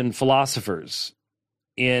Athenian philosophers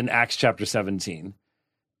in Acts chapter 17.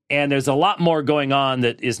 And there's a lot more going on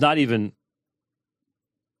that is not even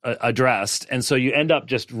addressed. And so you end up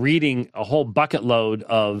just reading a whole bucket load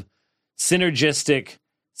of synergistic,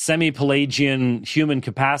 semi-Pelagian human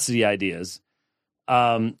capacity ideas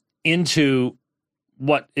into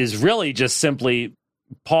what is really just simply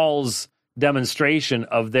Paul's demonstration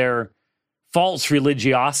of their false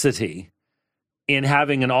religiosity in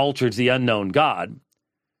having an altar to the unknown God.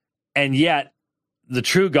 And yet the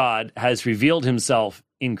true God has revealed himself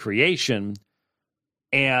in creation,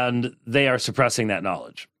 and they are suppressing that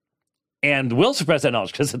knowledge and will suppress that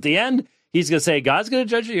knowledge, because at the end, he's going to say God's going to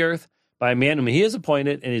judge the earth by a man whom he has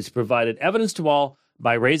appointed, and he's provided evidence to all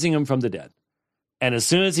by raising him from the dead. And as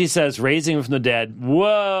soon as he says raising him from the dead,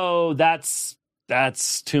 whoa, that's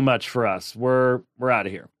too much for us. We're out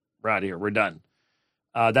of here. We're out of here. We're done.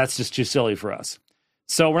 That's just too silly for us.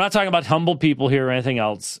 So we're not talking about humble people here or anything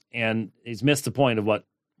else, and he's missed the point of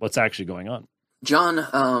what's actually going on.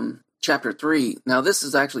 John chapter 3, now this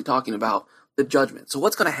is actually talking about the judgment. So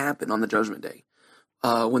what's going to happen on the judgment day?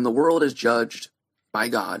 When the world is judged by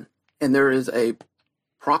God, and there is a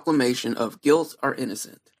proclamation of guilt or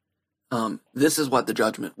innocent, this is what the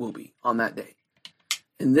judgment will be on that day.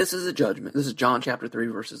 And this is the judgment. This is John chapter 3,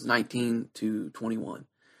 verses 19 to 21.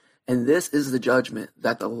 And this is the judgment,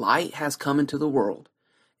 that the light has come into the world,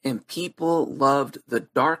 and people loved the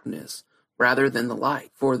darkness rather than the light,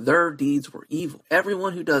 for their deeds were evil.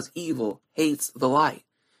 Everyone who does evil hates the light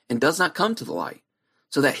and does not come to the light,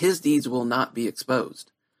 so that his deeds will not be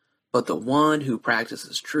exposed. But the one who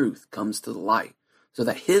practices truth comes to the light, so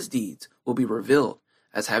that his deeds will be revealed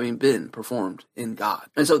as having been performed in God.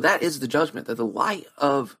 And so that is the judgment, that the light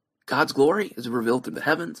of God's glory is revealed in the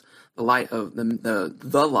heavens. The light of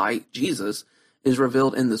the light, Jesus, is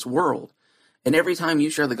revealed in this world. And every time you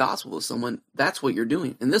share the gospel with someone, that's what you're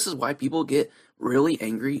doing. And this is why people get really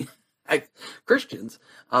angry at Christians.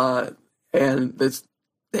 And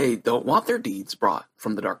they don't want their deeds brought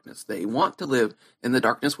from the darkness. They want to live in the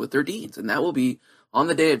darkness with their deeds. And that will be on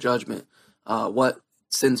the day of judgment what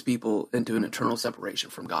sends people into an eternal separation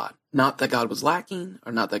from God. Not that God was lacking,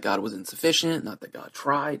 or not that God was insufficient, not that God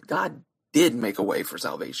tried. God did make a way for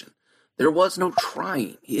salvation. There was no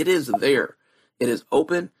trying. It is there. It is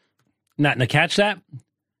open. Now catch that?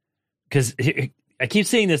 Because I keep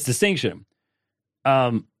seeing this distinction.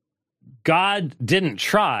 God didn't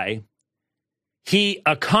try. He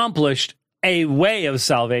accomplished a way of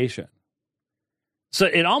salvation. So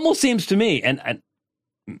it almost seems to me, and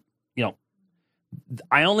you know,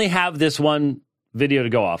 I only have this one video to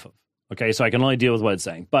go off of, okay? So I can only deal with what it's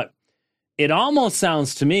saying. But it almost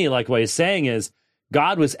sounds to me like what he's saying is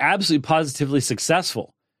God was absolutely positively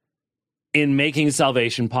successful in making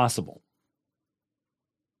salvation possible.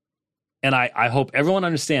 And I hope everyone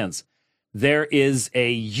understands there is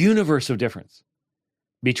a universe of difference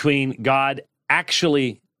between God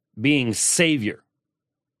actually being Savior,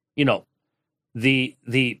 you know, the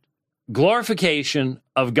glorification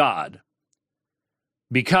of God,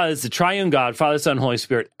 because the triune God, Father, Son, Holy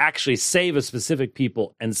Spirit, actually save a specific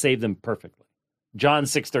people and save them perfectly. John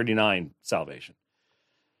 6:39, salvation.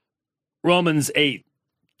 Romans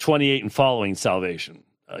 8:28 and following, salvation.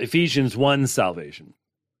 Ephesians 1, salvation.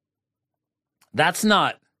 That's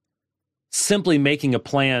not simply making a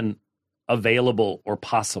plan available or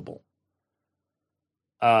possible.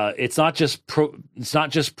 It's not just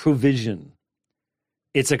provision.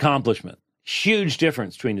 It's accomplishment. Huge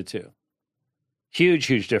difference between the two.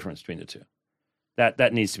 Huge difference between the two.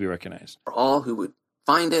 That needs to be recognized. For all who would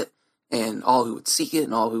find it, and all who would seek it,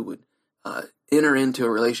 and all who would enter into a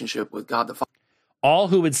relationship with God the Father. All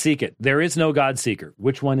who would seek it. There is no God seeker.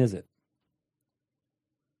 Which one is it?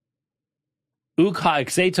 Ukai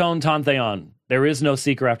xeton ton theon. There is no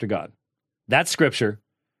seeker after God. That's scripture.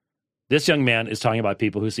 This young man is talking about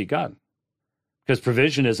people who seek God. Because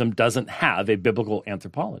provisionism doesn't have a biblical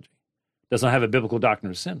anthropology. Does not have a biblical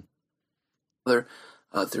doctrine of sin.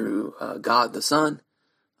 Through God the Son,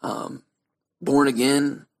 born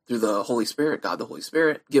again through the Holy Spirit, God the Holy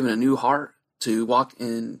Spirit, given a new heart to walk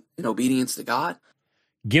in obedience to God.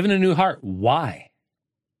 Given a new heart. Why?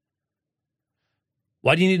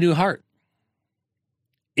 Why do you need a new heart?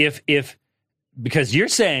 Because you're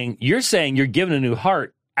saying you're given a new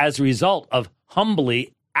heart as a result of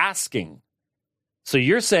humbly asking. So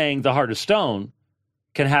you're saying the heart of stone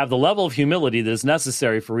can have the level of humility that is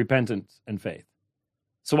necessary for repentance and faith.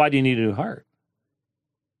 So why do you need a new heart?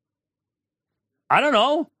 I don't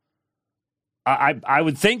know. I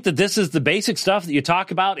would think that this is the basic stuff that you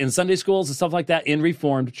talk about in Sunday schools and stuff like that in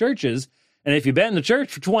Reformed churches. And if you've been in the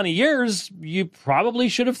church for 20 years, you probably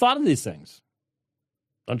should have thought of these things.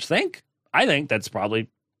 Don't you think? I think that's probably.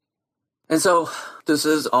 And so this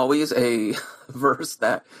is always a verse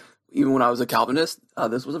that, even when I was a Calvinist,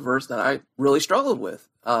 this was a verse that I really struggled with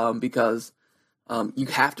because you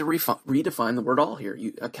have to redefine the word all here.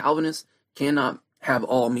 A Calvinist cannot have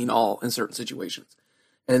all mean all in certain situations.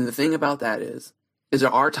 And the thing about that is there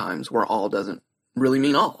are times where all doesn't really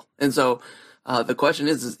mean all. And so the question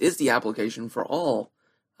is the application for all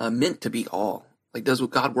meant to be all? Like, does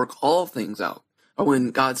God work all things out? Or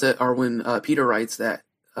when God said, or when Peter writes that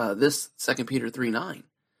this 2 Peter 3:9,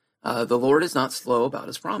 the Lord is not slow about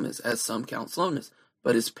his promise, as some count slowness,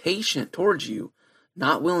 but is patient towards you,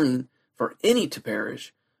 not willing for any to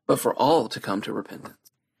perish, but for all to come to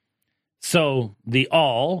repentance. So the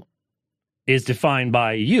all is defined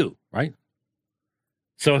by you, right?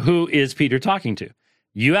 So who is Peter talking to?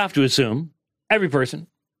 You have to assume every person,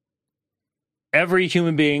 every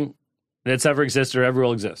human being that's ever existed or ever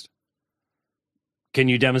will exist. Can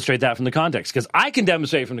you demonstrate that from the context? Because I can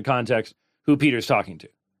demonstrate from the context who Peter's talking to.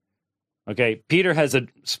 Okay, Peter has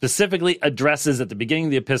specifically addresses at the beginning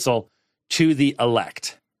of the epistle to the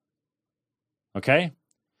elect. Okay,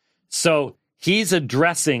 so he's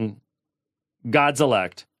addressing God's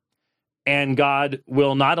elect, and God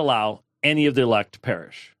will not allow any of the elect to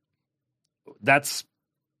perish. That's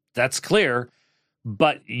clear,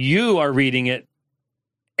 but you are reading it,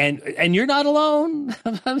 and you're not alone.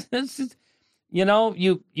 It's just,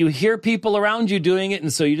 you hear people around you doing it,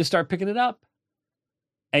 and so you just start picking it up.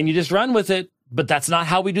 And you just run with it, but that's not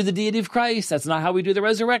how we do the deity of Christ. That's not how we do the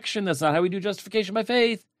resurrection. That's not how we do justification by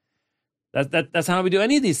faith. That's not how we do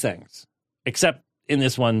any of these things, except in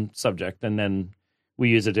this one subject. And then we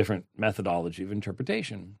use a different methodology of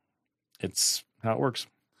interpretation. It's how it works.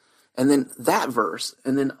 And then that verse,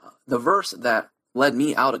 and then the verse that led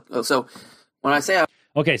me out. So when I say...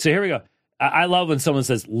 Okay, so here we go. I love when someone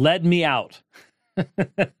says, led me out.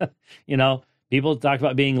 People talk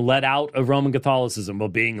about being let out of Roman Catholicism, well,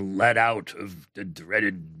 being let out of the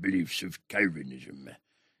dreaded beliefs of Calvinism.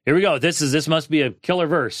 Here we go. This must be a killer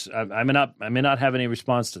verse. I may not have any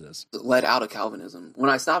response to this. Let out of Calvinism. When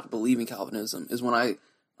I stopped believing Calvinism is when I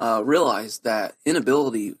realized that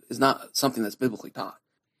inability is not something that's biblically taught.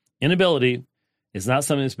 Inability is not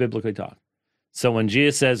something that's biblically taught. So when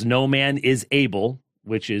Jesus says no man is able,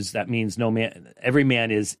 that means no man, every man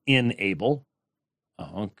is unable.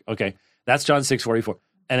 Oh, okay. That's John 6:44.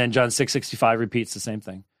 And then John 6:65 repeats the same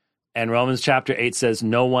thing. And Romans chapter 8 says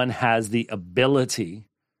no one has the ability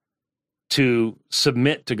to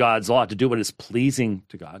submit to God's law, to do what is pleasing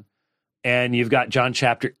to God. And you've got John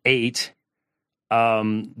chapter 8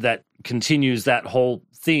 that continues that whole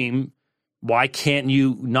theme. Why can't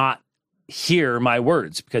you not hear my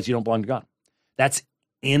words? Because you don't belong to God. That's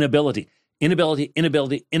inability. Inability,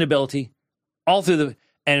 all through the...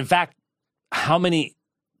 And in fact, how many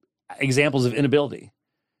examples of inability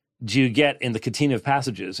do you get in the catena of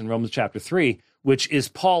passages in Romans chapter 3, which is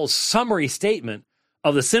Paul's summary statement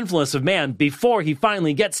of the sinfulness of man before he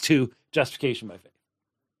finally gets to justification by faith.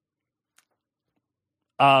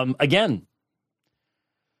 Again,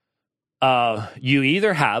 you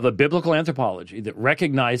either have a biblical anthropology that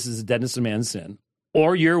recognizes the deadness of man's sin,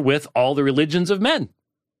 or you're with all the religions of men,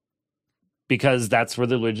 because that's where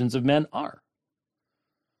the religions of men are.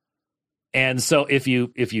 And so if you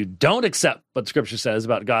don't accept what Scripture says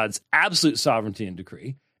about God's absolute sovereignty and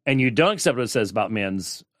decree, and you don't accept what it says about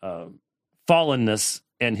man's fallenness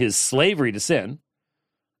and his slavery to sin,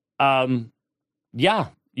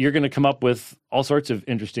 you're going to come up with all sorts of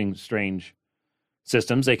interesting, strange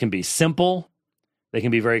systems. They can be simple. They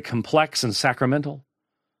can be very complex and sacramental.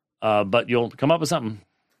 But you'll come up with something.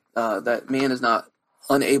 That man is not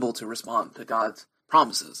unable to respond to God's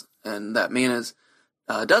promises. And that man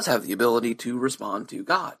does have the ability to respond to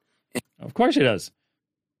God. Of course he does.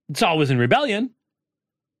 It's always in rebellion.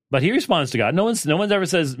 But he responds to God. No one's ever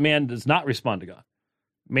says man does not respond to God.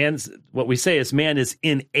 What we say is man is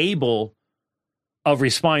unable of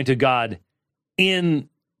responding to God in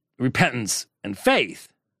repentance and faith.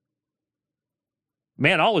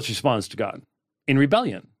 Man always responds to God in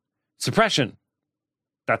rebellion, suppression.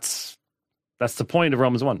 That's the point of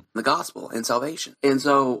Romans 1. The gospel and salvation. And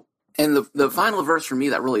so, and the final verse for me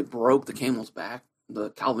that really broke the camel's back, the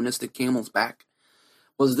Calvinistic camel's back,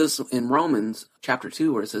 was this in Romans chapter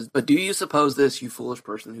 2, where it says, "But do you suppose this, you foolish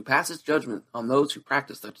person, who passes judgment on those who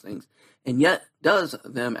practice such things, and yet does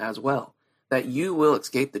them as well, that you will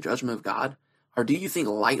escape the judgment of God? Or do you think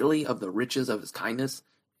lightly of the riches of his kindness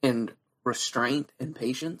and restraint and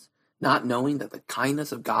patience, not knowing that the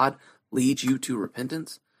kindness of God leads you to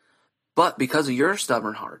repentance? But because of your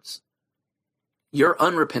stubborn hearts, your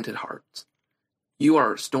unrepented hearts, you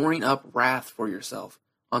are storing up wrath for yourself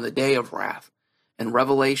on the day of wrath and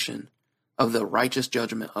revelation of the righteous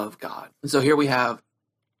judgment of God." And so here we have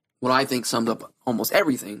what I think sums up almost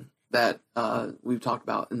everything that we've talked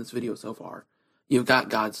about in this video so far. You've got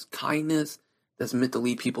God's kindness that's meant to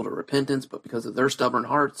lead people to repentance, but because of their stubborn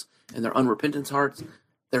hearts and their unrepentant hearts,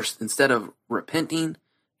 instead of repenting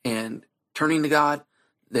and turning to God,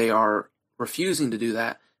 they are refusing to do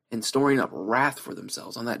that and storing up wrath for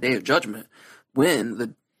themselves on that day of judgment, when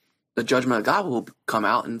the judgment of God will come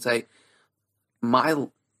out and say, the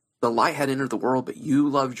light had entered the world, but you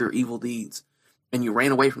loved your evil deeds, and you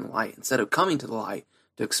ran away from the light instead of coming to the light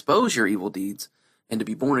to expose your evil deeds and to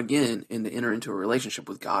be born again and to enter into a relationship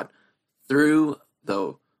with God through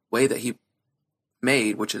the way that he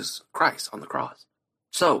made, which is Christ on the cross.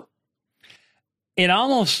 So it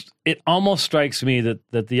almost strikes me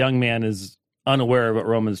that the young man is unaware of what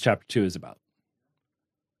Romans chapter 2 is about.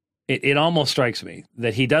 It almost strikes me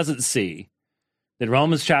that he doesn't see that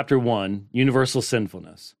Romans chapter 1, universal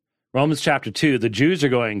sinfulness. Romans chapter 2, the Jews are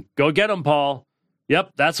going, "Go get them, Paul.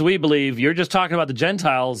 Yep, that's what we believe. You're just talking about the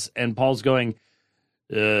Gentiles." And Paul's going,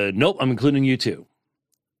 "Nope, I'm including you too.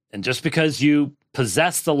 And just because you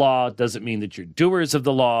possess the law doesn't mean that you're doers of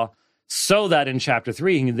the law." So that in chapter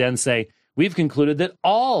 3, he can then say, "We've concluded that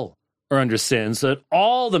all are under sin, so that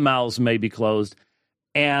all the mouths may be closed.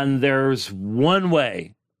 And there's one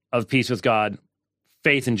way of peace with God,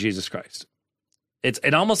 faith in Jesus Christ."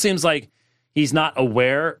 It almost seems like he's not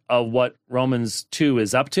aware of what Romans 2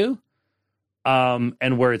 is up to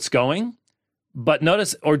and where it's going. But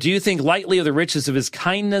notice, "Or do you think lightly of the riches of his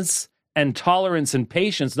kindness and tolerance and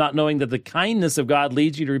patience, not knowing that the kindness of God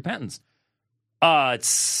leads you to repentance?" It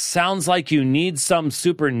sounds like you need some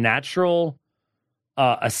supernatural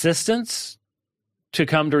assistance to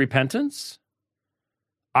come to repentance.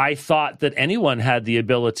 I thought that anyone had the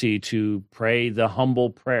ability to pray the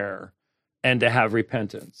humble prayer and to have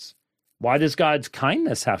repentance. Why does God's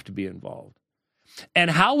kindness have to be involved? And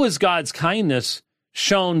how was God's kindness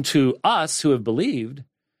shown to us who have believed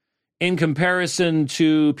in comparison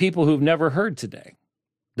to people who've never heard today?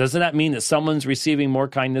 Doesn't that mean that someone's receiving more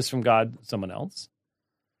kindness from God than someone else?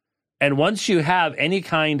 And once you have any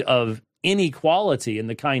kind of inequality in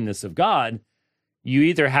the kindness of God, you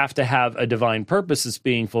either have to have a divine purpose that's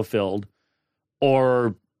being fulfilled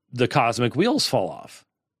or the cosmic wheels fall off,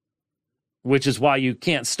 which is why you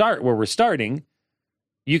can't start where we're starting.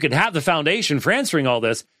 You could have the foundation for answering all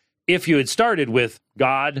this if you had started with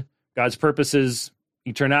God, God's purposes,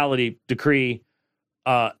 eternality, decree,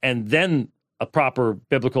 and then a proper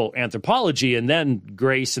biblical anthropology, and then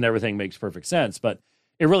grace and everything makes perfect sense. But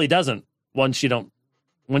it really doesn't once you don't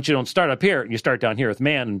start up here and you start down here with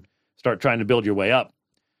man and start trying to build your way up.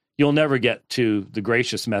 You'll never get to the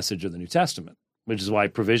gracious message of the New Testament, which is why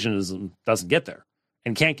provisionism doesn't get there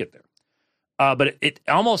and can't get there. But it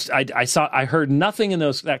almost, I heard nothing in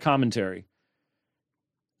that commentary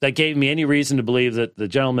that gave me any reason to believe that the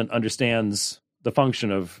gentleman understands the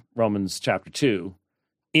function of Romans chapter 2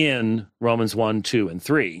 in Romans 1, 2, and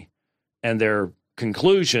 3, and their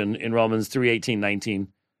conclusion in Romans 3, 18, 19,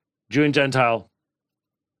 Jew and Gentile,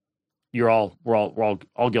 we're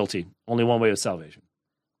all guilty. Only one way of salvation.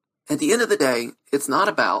 At the end of the day, it's not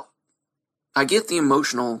about, I get the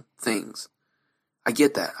emotional things. I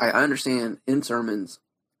get that. I understand in sermons,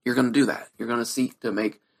 you're going to do that. You're going to seek to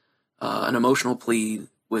make an emotional plea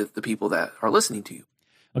with the people that are listening to you.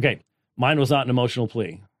 Okay, mine was not an emotional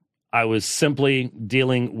plea. I was simply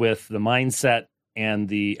dealing with the mindset and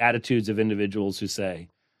the attitudes of individuals who say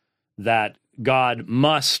that God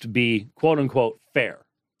must be, quote unquote, fair,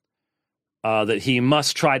 that he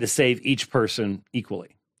must try to save each person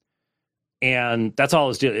equally. And that's all I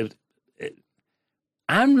was doing.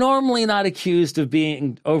 I'm normally not accused of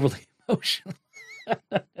being overly emotional.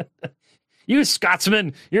 You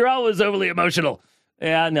Scotsman, you're always overly emotional.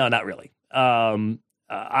 Yeah, no, not really.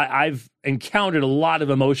 I've encountered a lot of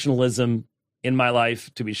emotionalism in my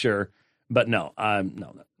life, to be sure, but no.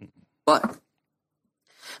 But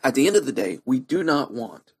at the end of the day, we do not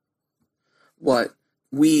want what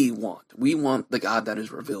we want. We want the God that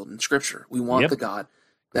is revealed in Scripture. We want the God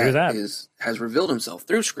that has revealed himself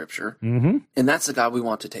through Scripture, and that's the God we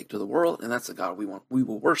want to take to the world, and that's the God we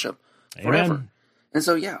will worship forever. Amen. And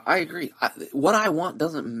so, yeah, I agree. What I want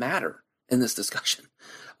doesn't matter in this discussion.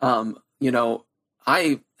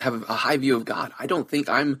 I have a high view of God. I don't think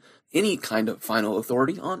I'm any kind of final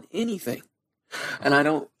authority on anything, and I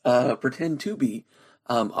don't pretend to be.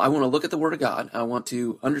 I want to look at the Word of God. I want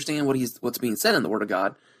to understand what's being said in the Word of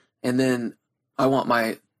God, and then I want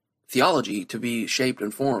my theology to be shaped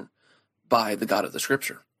and formed by the God of the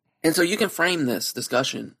Scripture. And so you can frame this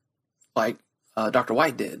discussion like Dr.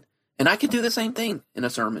 White did, and I could do the same thing in a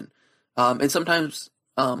sermon. And sometimes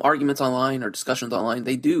arguments online or discussions online,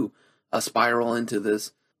 they do spiral into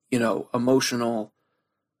this, emotional.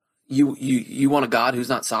 You want a God who's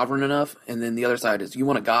not sovereign enough, and then the other side is you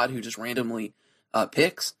want a God who just randomly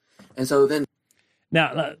picks. And so then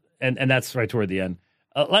now, and that's right toward the end.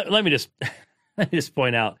 Let me just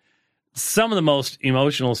point out some of the most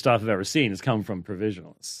emotional stuff I've ever seen has come from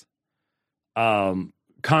provisionalists,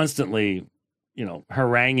 constantly,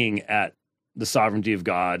 haranguing at the sovereignty of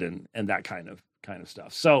God and that kind of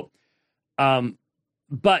stuff. So,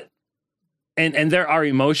 but there are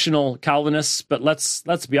emotional Calvinists, but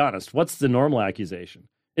let's be honest. What's the normal accusation?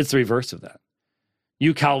 It's the reverse of that.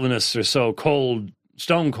 You Calvinists are so cold,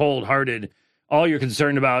 stone cold hearted. All you're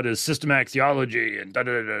concerned about is systematic theology and da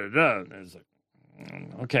da da da da. And it's like,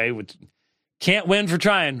 okay, can't win for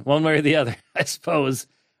trying one way or the other, I suppose.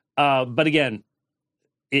 But again,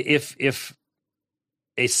 if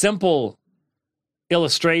a simple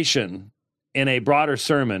illustration in a broader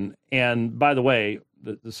sermon, and by the way,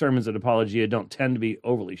 the sermons at Apologia don't tend to be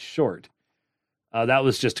overly short. That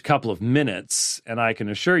was just a couple of minutes, and I can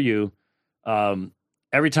assure you,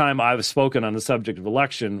 every time I've spoken on the subject of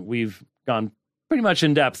election, we've gone pretty much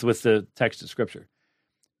in depth with the text of Scripture.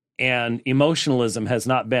 And emotionalism has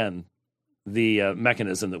not been the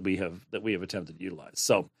mechanism that we have attempted to utilize.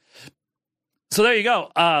 So there you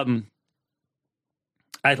go.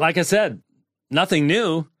 Like I said, nothing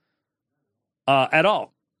new at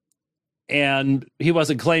all. And he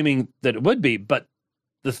wasn't claiming that it would be, but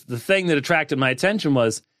the thing that attracted my attention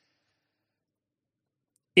was,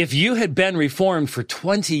 if you had been Reformed for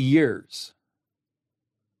 20 years,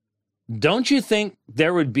 don't you think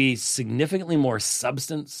there would be significantly more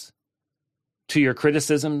substance to your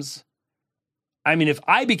criticisms? I mean, if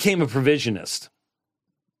I became a provisionist,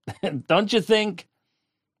 don't you think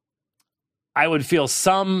I would feel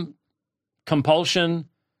some compulsion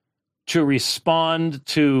to respond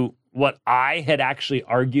to what I had actually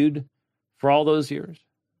argued for all those years?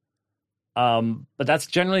 But that's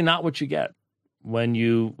generally not what you get when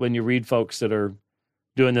you read folks that are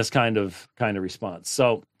doing this kind of response.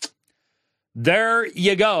 So there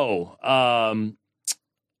you go. And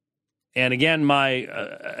again,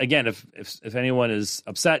 if anyone is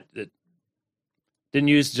upset that didn't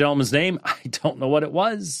use the gentleman's name, I don't know what it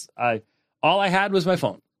was. All I had was my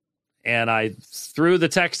phone, and I threw the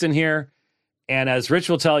text in here. And as Rich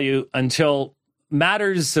will tell you, until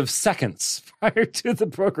matters of seconds prior to the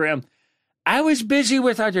program, I was busy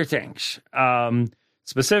with other things.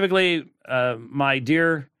 Specifically, my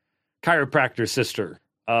dear chiropractor sister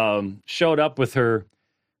showed up with her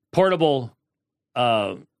portable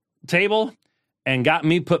table and got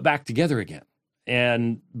me put back together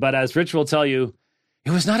again. But as Rich will tell you,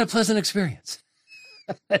 it was not a pleasant experience.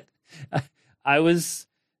 I was,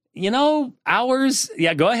 hours.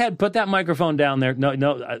 Yeah, go ahead. Put that microphone down there.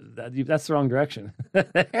 No, that's the wrong direction.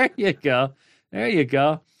 There you go.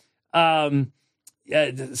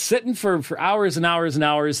 sitting for hours and hours and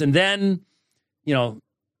hours. And then, well,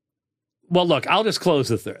 look, I'll just close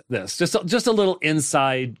with this. Just a little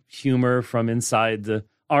inside humor from inside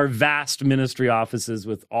our vast ministry offices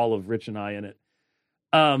with all of Rich and I in it.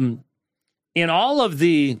 In all of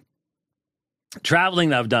the traveling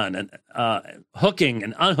that I've done, and hooking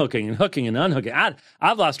and unhooking and hooking and unhooking,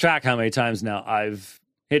 I've lost track how many times now I've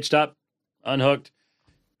hitched up, unhooked,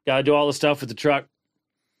 got to do all the stuff with the truck.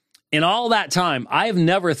 In all that time, I've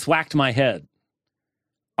never thwacked my head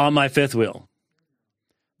on my fifth wheel.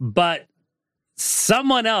 But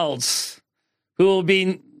someone else who will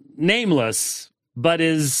be nameless, but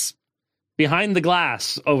is behind the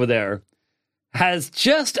glass over there, has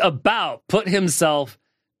just about put himself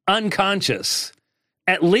unconscious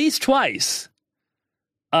at least twice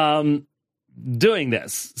doing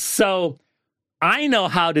this. So I know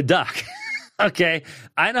how to duck. Okay,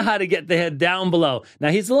 I know how to get the head down below. Now,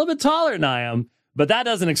 he's a little bit taller than I am, but that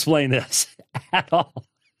doesn't explain this at all.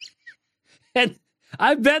 And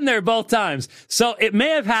I've been there both times. So it may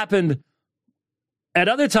have happened at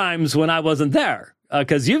other times when I wasn't there,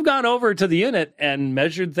 because you've gone over to the unit and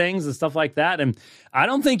measured things and stuff like that. And I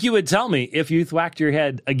don't think you would tell me if you thwacked your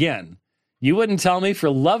head again. You wouldn't tell me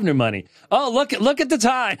for love nor money. Oh, look at the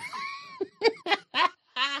time.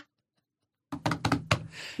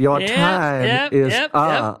 Your time is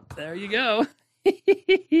up. There you go.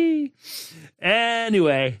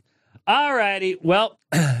 Anyway, all righty. Well,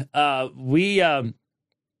 we're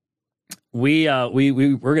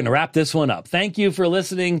going to wrap this one up. Thank you for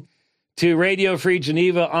listening to Radio Free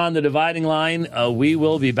Geneva on the Dividing Line. We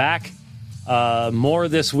will be back more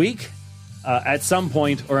this week at some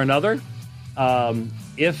point or another.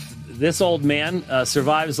 If this old man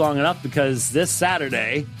survives long enough, because this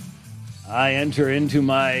Saturday I enter into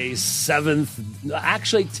my seventh,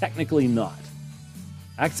 actually technically not.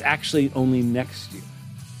 That's actually only next year.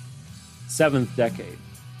 Seventh decade.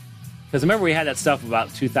 Because remember we had that stuff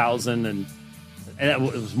about 2000 and it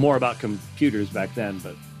was more about computers back then.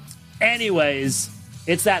 But anyways,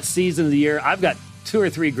 it's that season of the year. I've got 2 or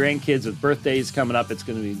 3 grandkids with birthdays coming up. It's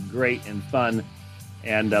going to be great and fun.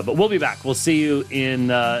 And but we'll be back. We'll see you in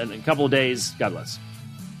a couple of days. God bless.